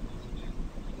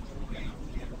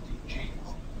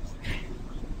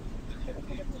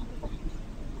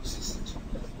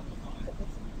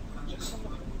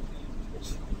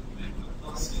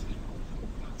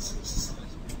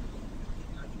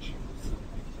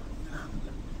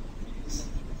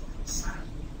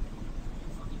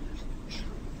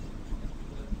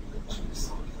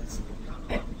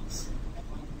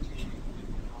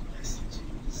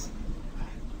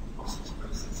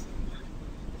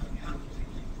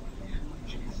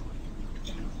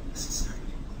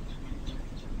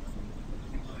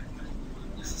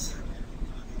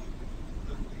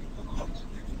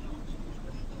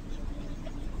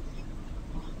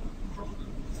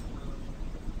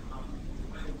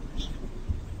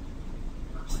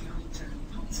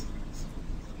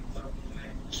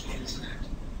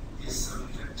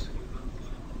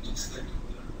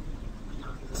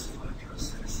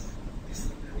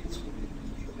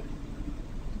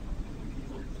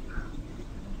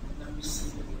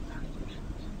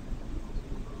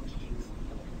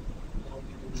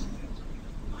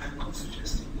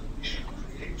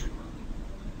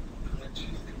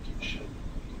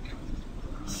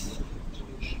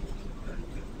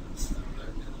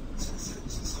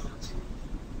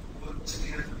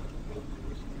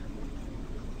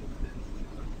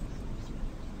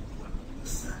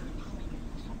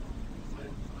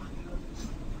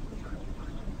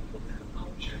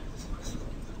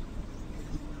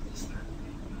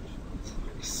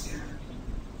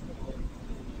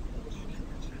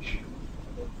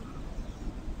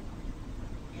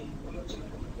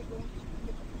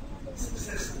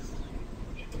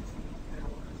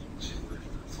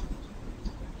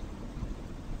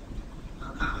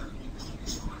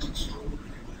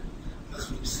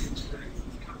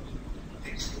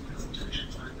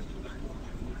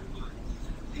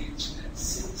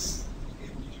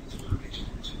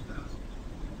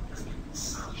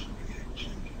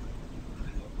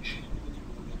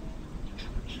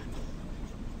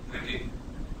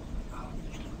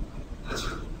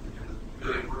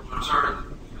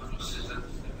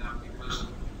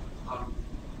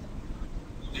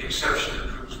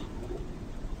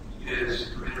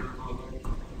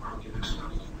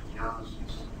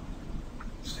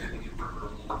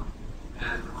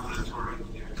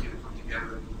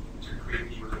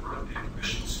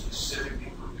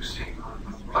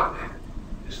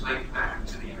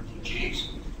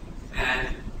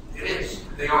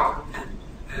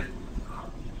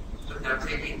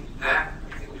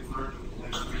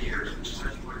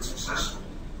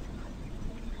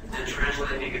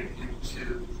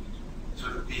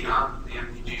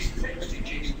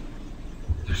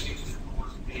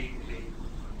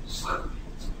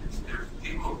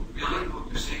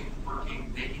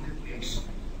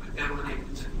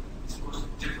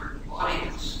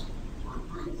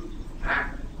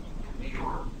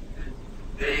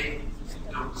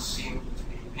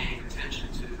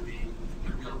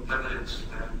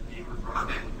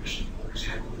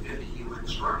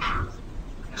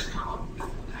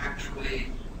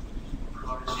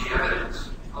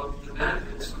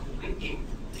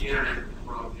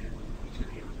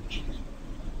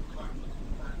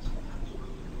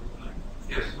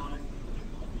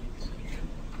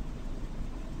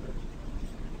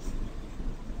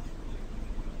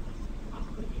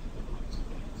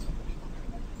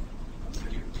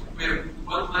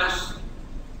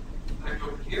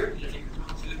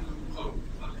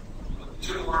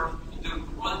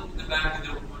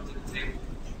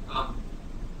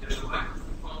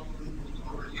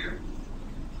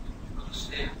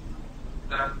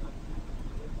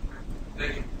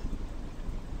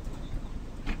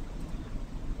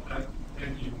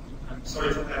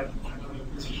sorry to add another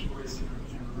British voice in the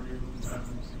room.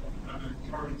 I'm a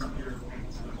current European,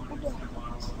 so I'm 10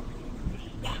 miles away from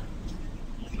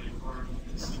the UK Foreign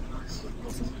Office, and I sort of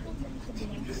want to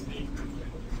keep this deep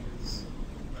because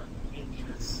I think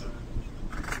it's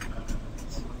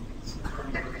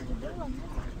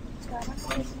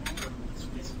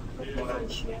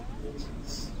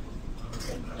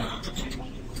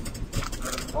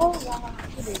oh wow,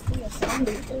 aku itu ya sekarang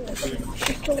itu ya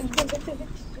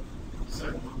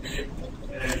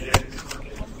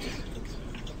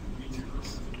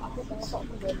aku tahu kok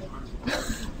udah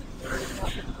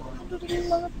aduh dingin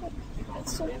banget kok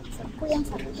aku yang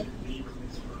sakit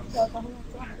kalau kamu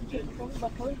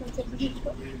bakal baca begini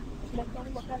kok dan kamu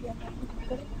bakal lihat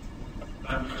aku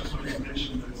I just wanted to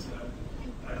mention that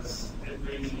as Ed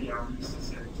Bailey, our minister,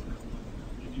 said in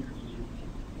the interview,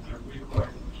 we're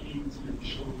quite keen to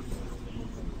ensure that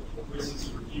the process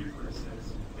review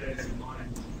process bears in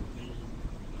mind the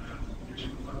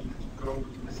original fundamental goal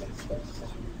of the business, which is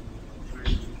to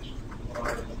actually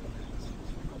provide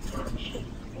partnership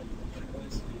and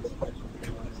this needs to be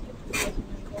realised.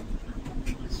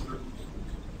 We're sort of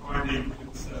finding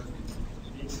that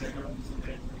needs to come to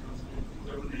the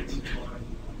dominated by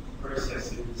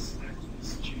processes and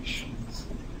institutions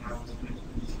and how to make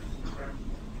them interact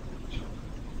with each other.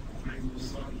 And we've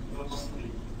slightly lost the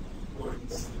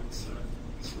points that sort of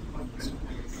fundamental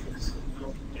things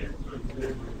not get good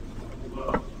delivery,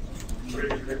 although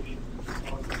really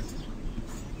responses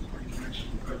we can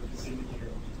actually focus in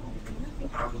here on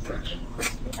how it's actually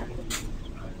going to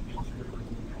be delivered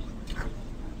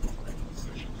in the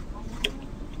social.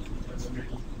 That's a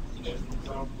really interesting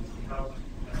example of how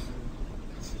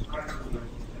it's practical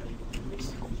level and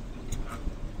also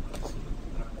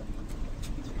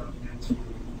intergovernmental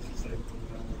and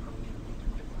multi-stakeholder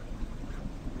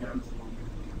reality.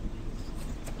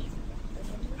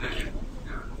 Thank you.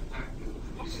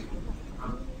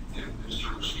 Mr.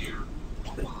 Steer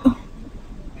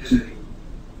is a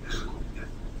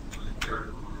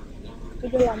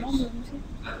udah lama belum sih?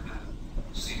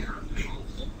 senior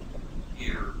officials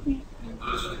here in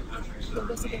those other countries that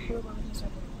Udah 30 banget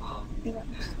misalnya. Enggak,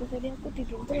 terus tadi aku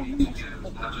tidur tuh lama masih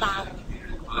bentar.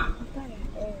 Bentar ya?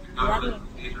 Biarin.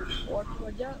 Waktu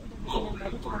aja udah bikin yang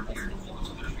baru cuma pas dulu.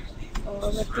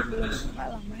 Berarti belum nggak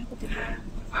lama aku tidur.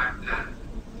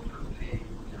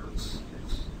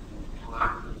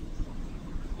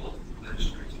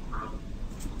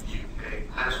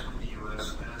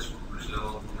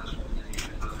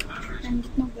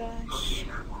 Lanjut no guys.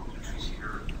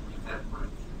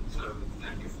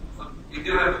 We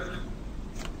do have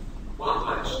one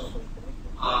place,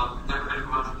 and then we're going to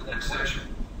go on to the next section.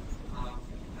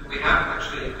 And we have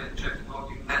actually checked the book,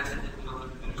 and then we have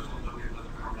another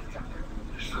conversation.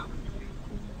 So,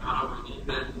 gone over a little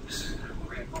bit. This is a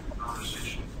great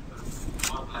conversation.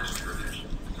 One last intervention.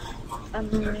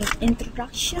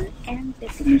 Introduction and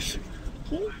definition.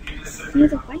 Okay, ini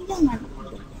tuh panjangan.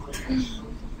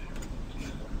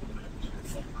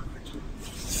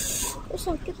 Oh,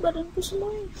 sakit badanku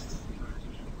semua.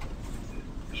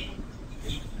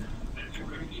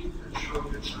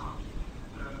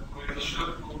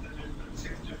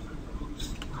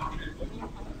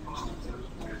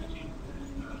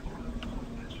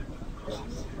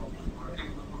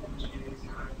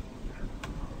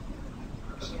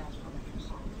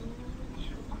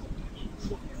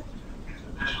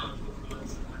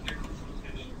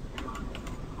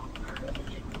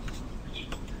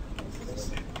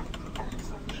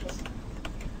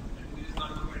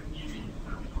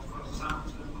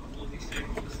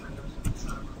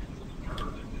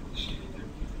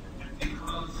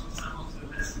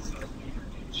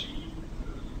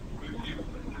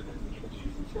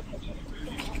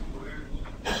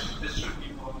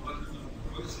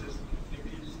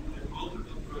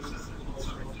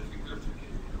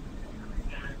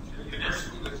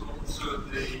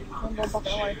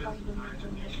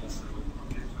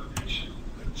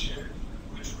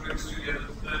 Which brings together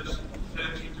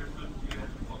 30 different UN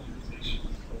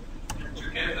organizations. And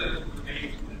together we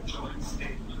made a joint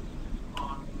statement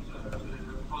on the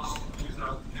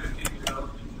post-2015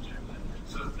 development agenda.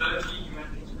 So 30 UN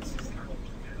agencies coming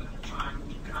together, trying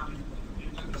to come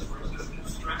into this process and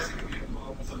stressing the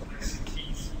importance of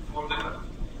ICTs for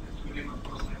development, including of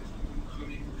course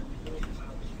including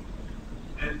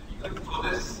and even for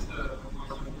this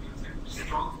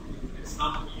strong group, it's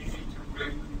not easy to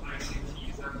bring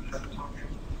ICTs as a topic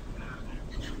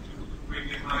to bring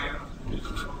it higher up to the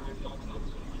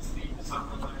some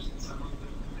of them.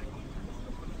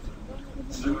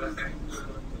 So I think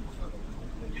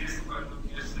yes, quite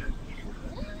obvious that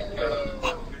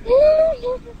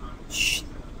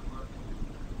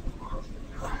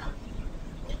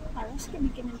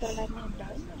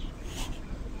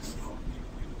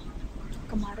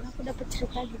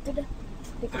cerita gitu dah,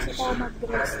 dikasih tahu sama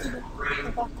Grace tuh dah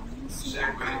bahwa kamu sih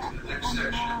ada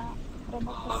anak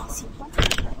renovasi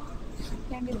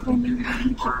yang di training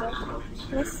gitu,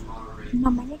 terus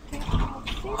namanya kayak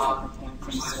Alvin atau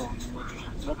kayak suami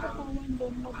dia ketahuan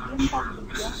download game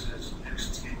juga,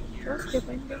 terus dia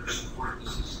pendek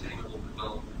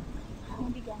mau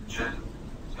diganti.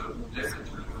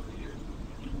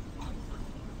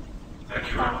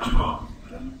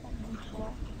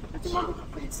 Itu mau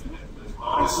Chris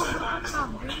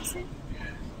kabel sih.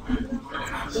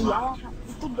 Iya kan,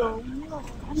 itu download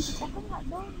kan, kita kan nggak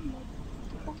download,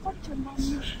 kita kan cuma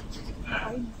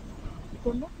ngapain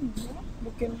download enggak,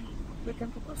 bikin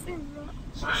fokus sih enggak.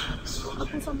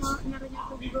 Aku sama nyarinya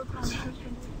ke Google Translate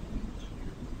kan,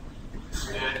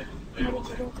 nyari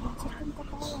Google Translate kan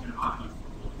ketahuan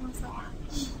masa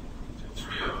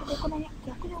aku nanya,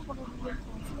 aku mau pakai Google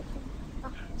Translate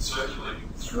kan,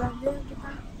 belajar kita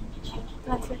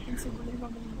translatein sebelum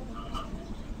ngomong.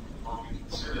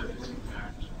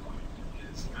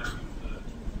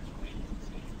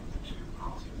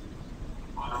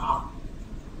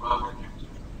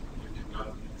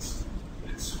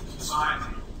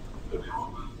 Society that we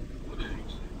all live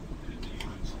in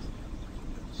dealings.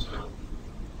 So,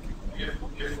 if we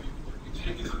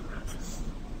take as a premise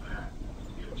that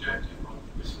the objective of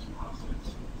the business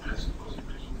process, as was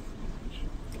originally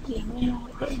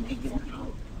envisioned,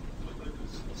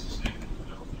 delivers sustainable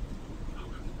development,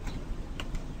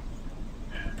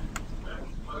 and that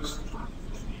most of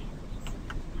 2015,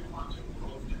 we want to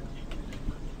involve in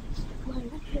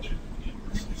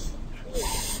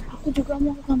Aku juga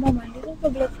mau ke kamar mandi tuh ke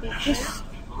Black Fokus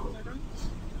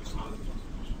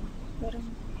bareng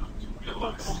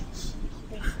Kota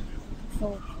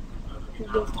so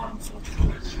Google Translate.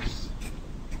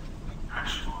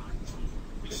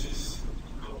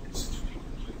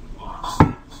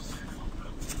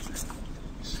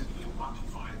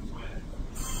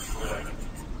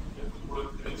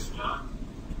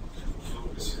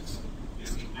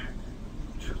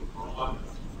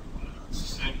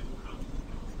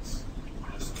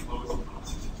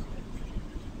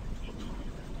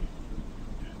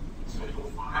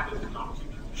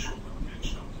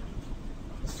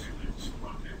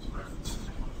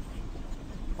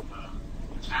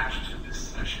 attached to this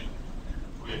session,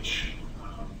 which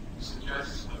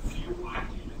suggests a few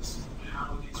ideas on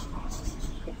how these processes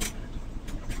can be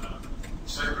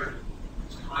separated.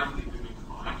 It's kindly been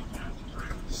inclined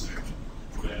during this session,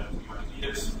 where the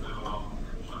ideas that are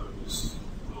proposed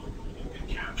will get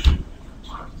captured, and from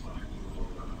time to time we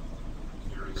will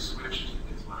very switch to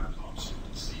his laptop so you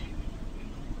can see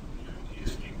the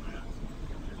ideas being read,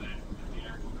 and then at the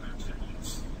end we'll have 10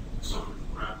 minutes to sort of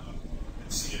wrap up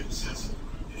and see if the sense of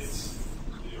is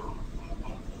clear on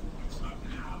points about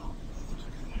how to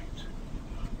connect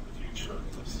the future of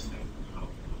the sustainable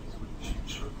development with the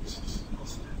future of business and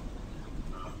health.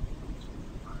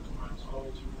 I'm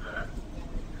told that we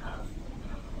have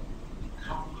a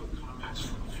couple of comments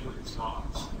from Felix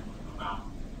Gods about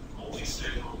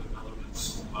multi-stakeholder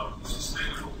elements of the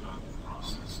sustainable development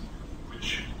process, which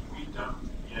we don't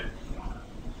yet have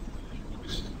in the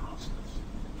business process,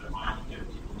 that might get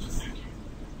people to thinking.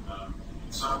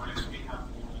 In some ways, we have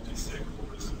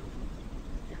multi-stakeholderism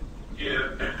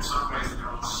here, and in some ways, there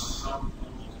are some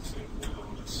multi-stakeholder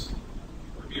elements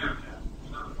that we don't have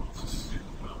in other parts of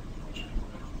sustainable development projects.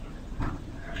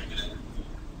 Actually, just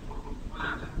one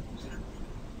of them is that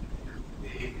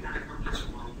the United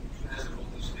Principle has a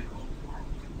multi-stakeholder form.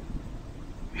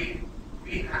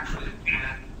 We actually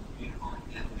can be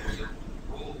involved in, there's a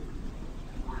role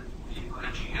for the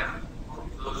IGF, or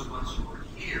those ones who are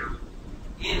here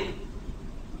in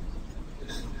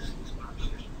this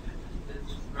conversation.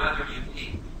 It's rather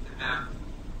unique to have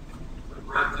the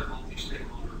breadth of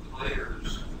multi-stakeholder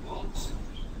players involved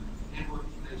in one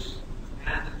place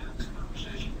and to have this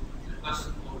conversation. It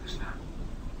doesn't always happen.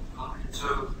 And so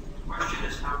the question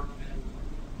is, how can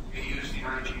we use the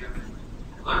IGF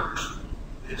and leverage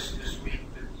this week,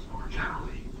 but more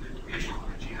generally with regional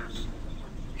IGFs,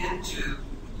 into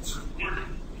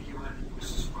supporting the UN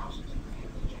business process?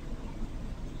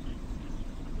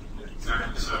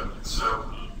 Exactly so. So,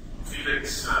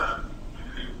 Felix, I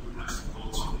think we have some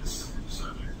thoughts on this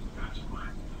subject. That you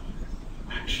might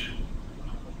mention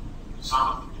some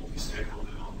of the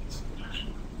multi-stakeholder elements of the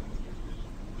national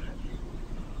that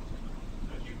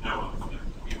you know of that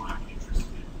we might be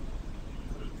interested in.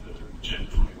 The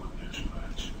Agenda 21 national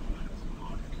action plans and the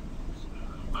like.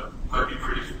 But be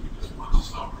brief because we want to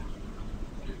stop.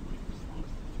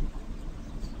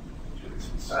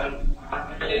 I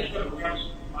think so.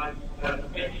 My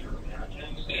picture now,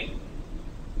 can you see?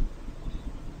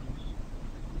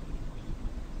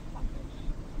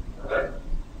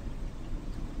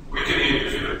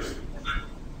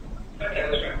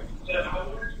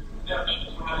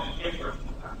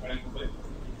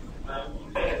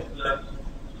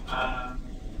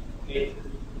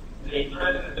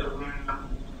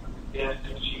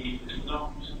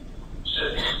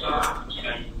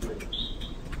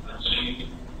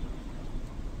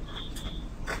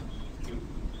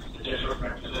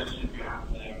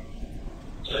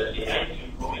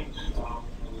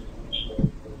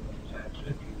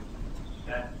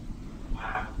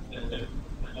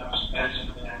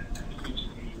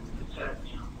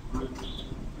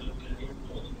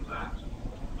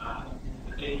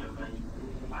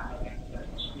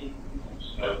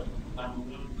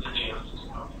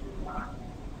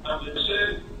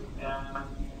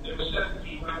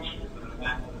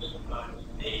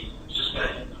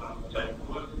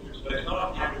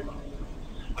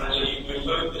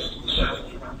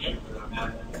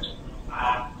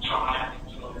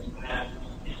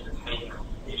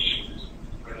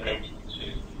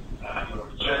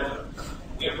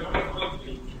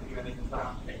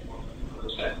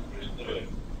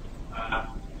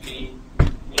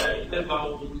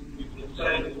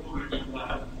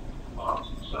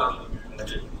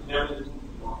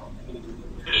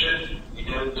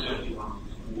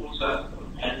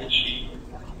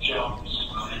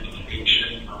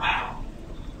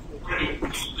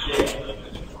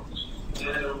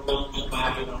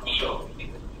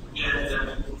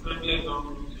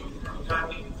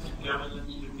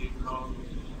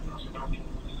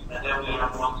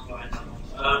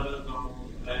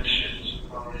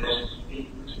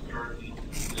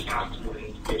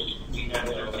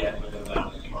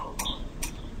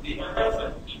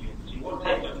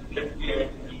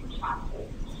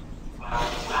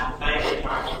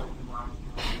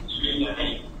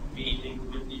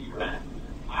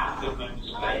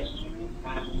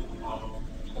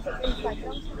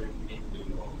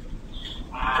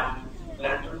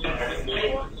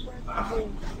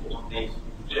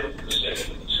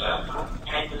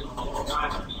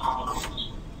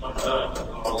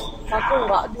 Aku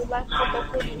nggak di live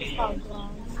fotoku di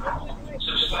Instagram.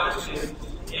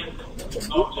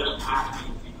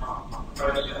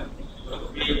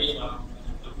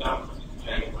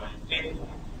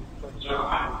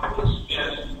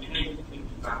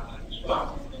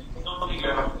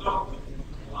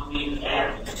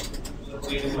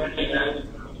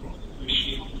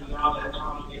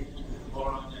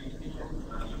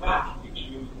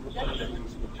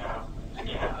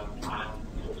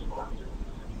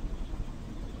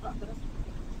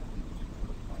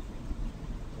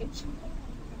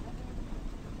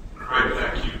 Great,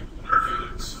 thank you. And our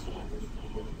feelings full of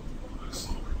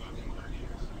thought-provoking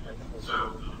ideas. So,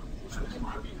 that's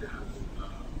why we have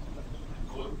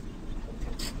Gordon,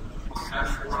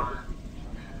 Patrick Ryan,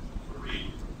 and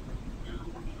Marie, who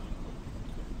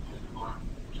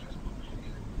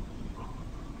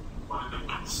wanted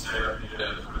to stay up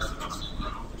here for the rest of us to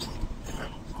know.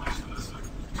 Vice versa.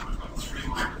 So I've got 3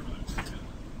 microphones here.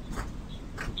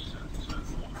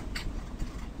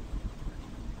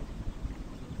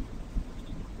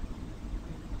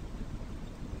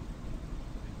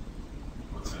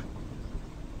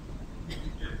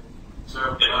 So,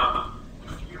 a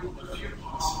few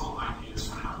possible ideas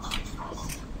for how to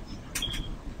process it.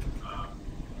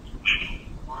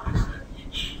 One is that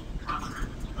each country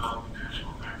would develop a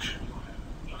national action plan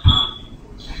on how to meet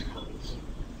those skills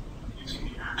using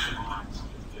the action lines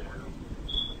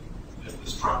as the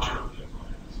structure of their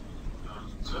plans,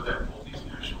 so that all these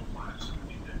national plans could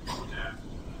be then looked at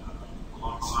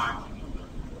alongside one another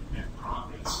and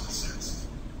progress assessed.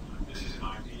 This is an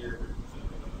idea that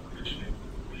originated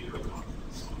with the Rio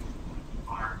Conference on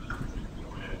environment,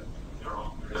 where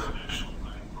there is a national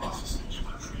planning process in each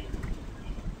country.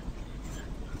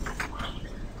 The question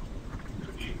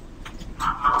could be,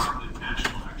 how can the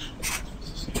national action plans for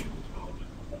sustainable development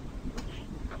be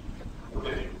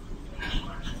national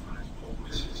action plans for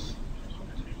business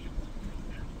implementation?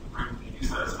 And use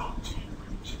that as an opportunity to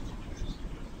bring the two communities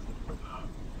together.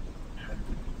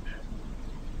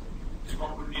 And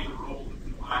what would be the role of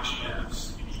the IGFs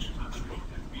in each country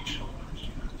and regional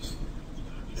IGFs?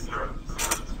 Is there an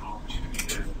opportunity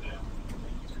there for them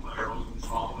to play a role in the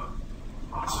follow-up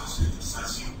process in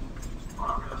assessing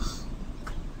progress?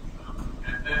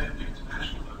 And then at the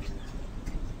international level,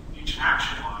 each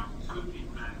action line could be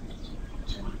managed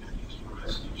to an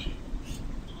SDG.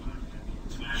 And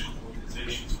international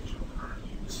organizations which are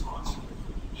currently responsible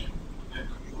for each then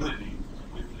coordinate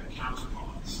with their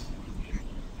counterparts in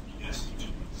the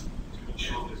SDGs to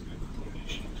ensure there's good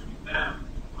coordination between them,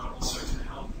 but also to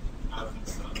help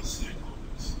governments and other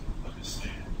stakeholders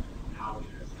understand how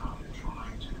they're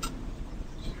trying to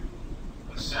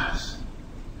assess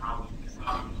how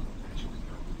implementations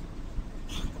go.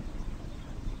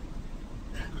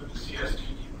 And could the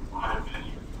CSTD provide a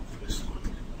venue for this work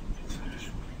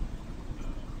internationally?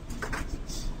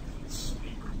 It's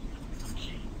a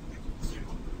key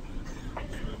stakeholder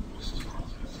in the business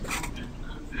process. And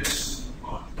could this,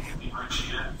 the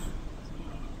IGF,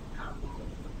 have a role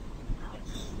in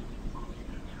looking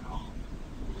at how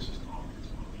business problems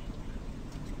are being met?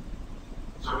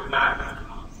 So with that,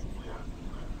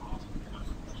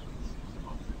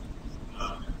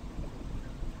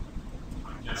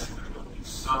 I'm guessing there will be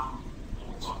some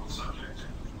thoughts on the subject.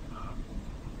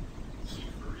 See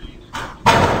for read.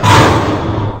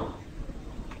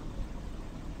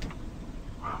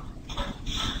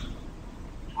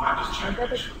 Well, I just checked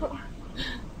actually.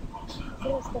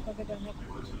 Terus kok kagak banyak.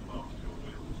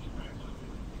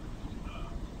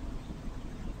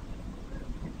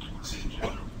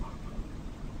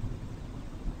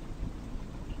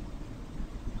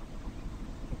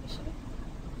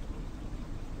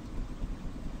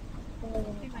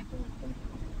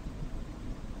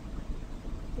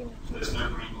 There's no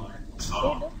green line. It's not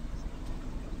on.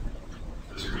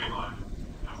 There's a green line.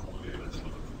 That's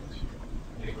another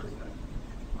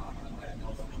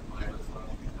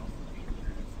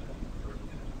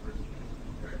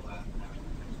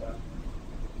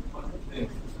thing.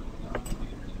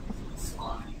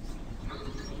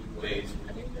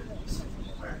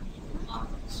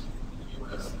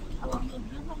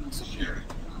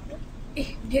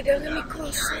 Dia dengan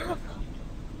Microsoft.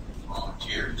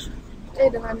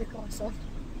 Dengan Microsoft.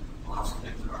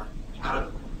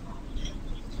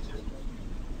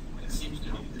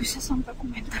 Bisa sampai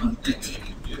komentar itu.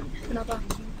 Kenapa?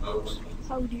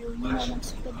 Audionya nggak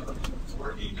masuk tadi.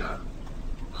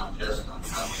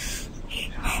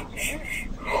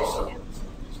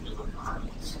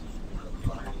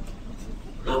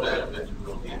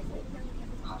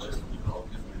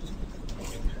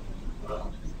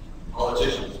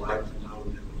 Politicians like to know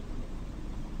that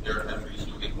their country is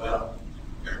doing well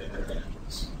compared to their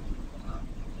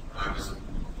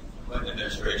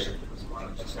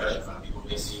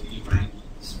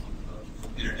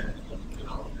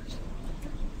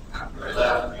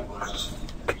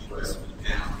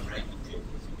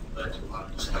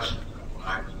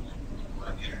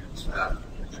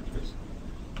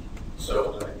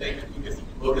if you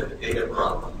look at the data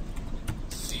broadly,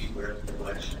 see where the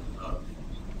collection of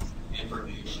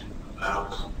information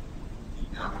about the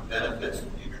economic benefits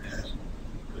of the internet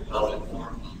could help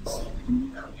inform policy,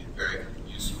 that would be a very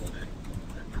useful thing,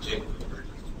 and particularly for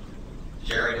the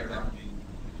sharing economy,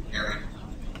 the caring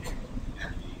economy,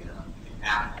 and the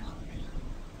app economy.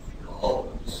 All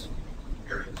of those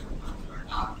areas are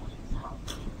not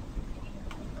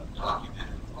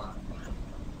documented by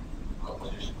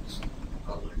politicians,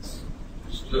 publics,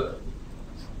 understood.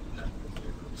 That they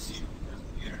were received because of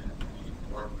the internet, the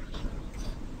more pressure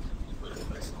to put in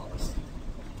place policy.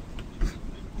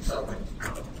 So,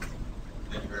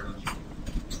 thank you very much.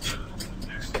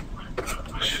 Excellent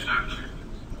point. I should note too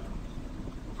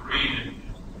that Green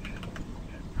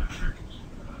and Patrick,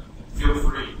 feel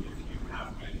free.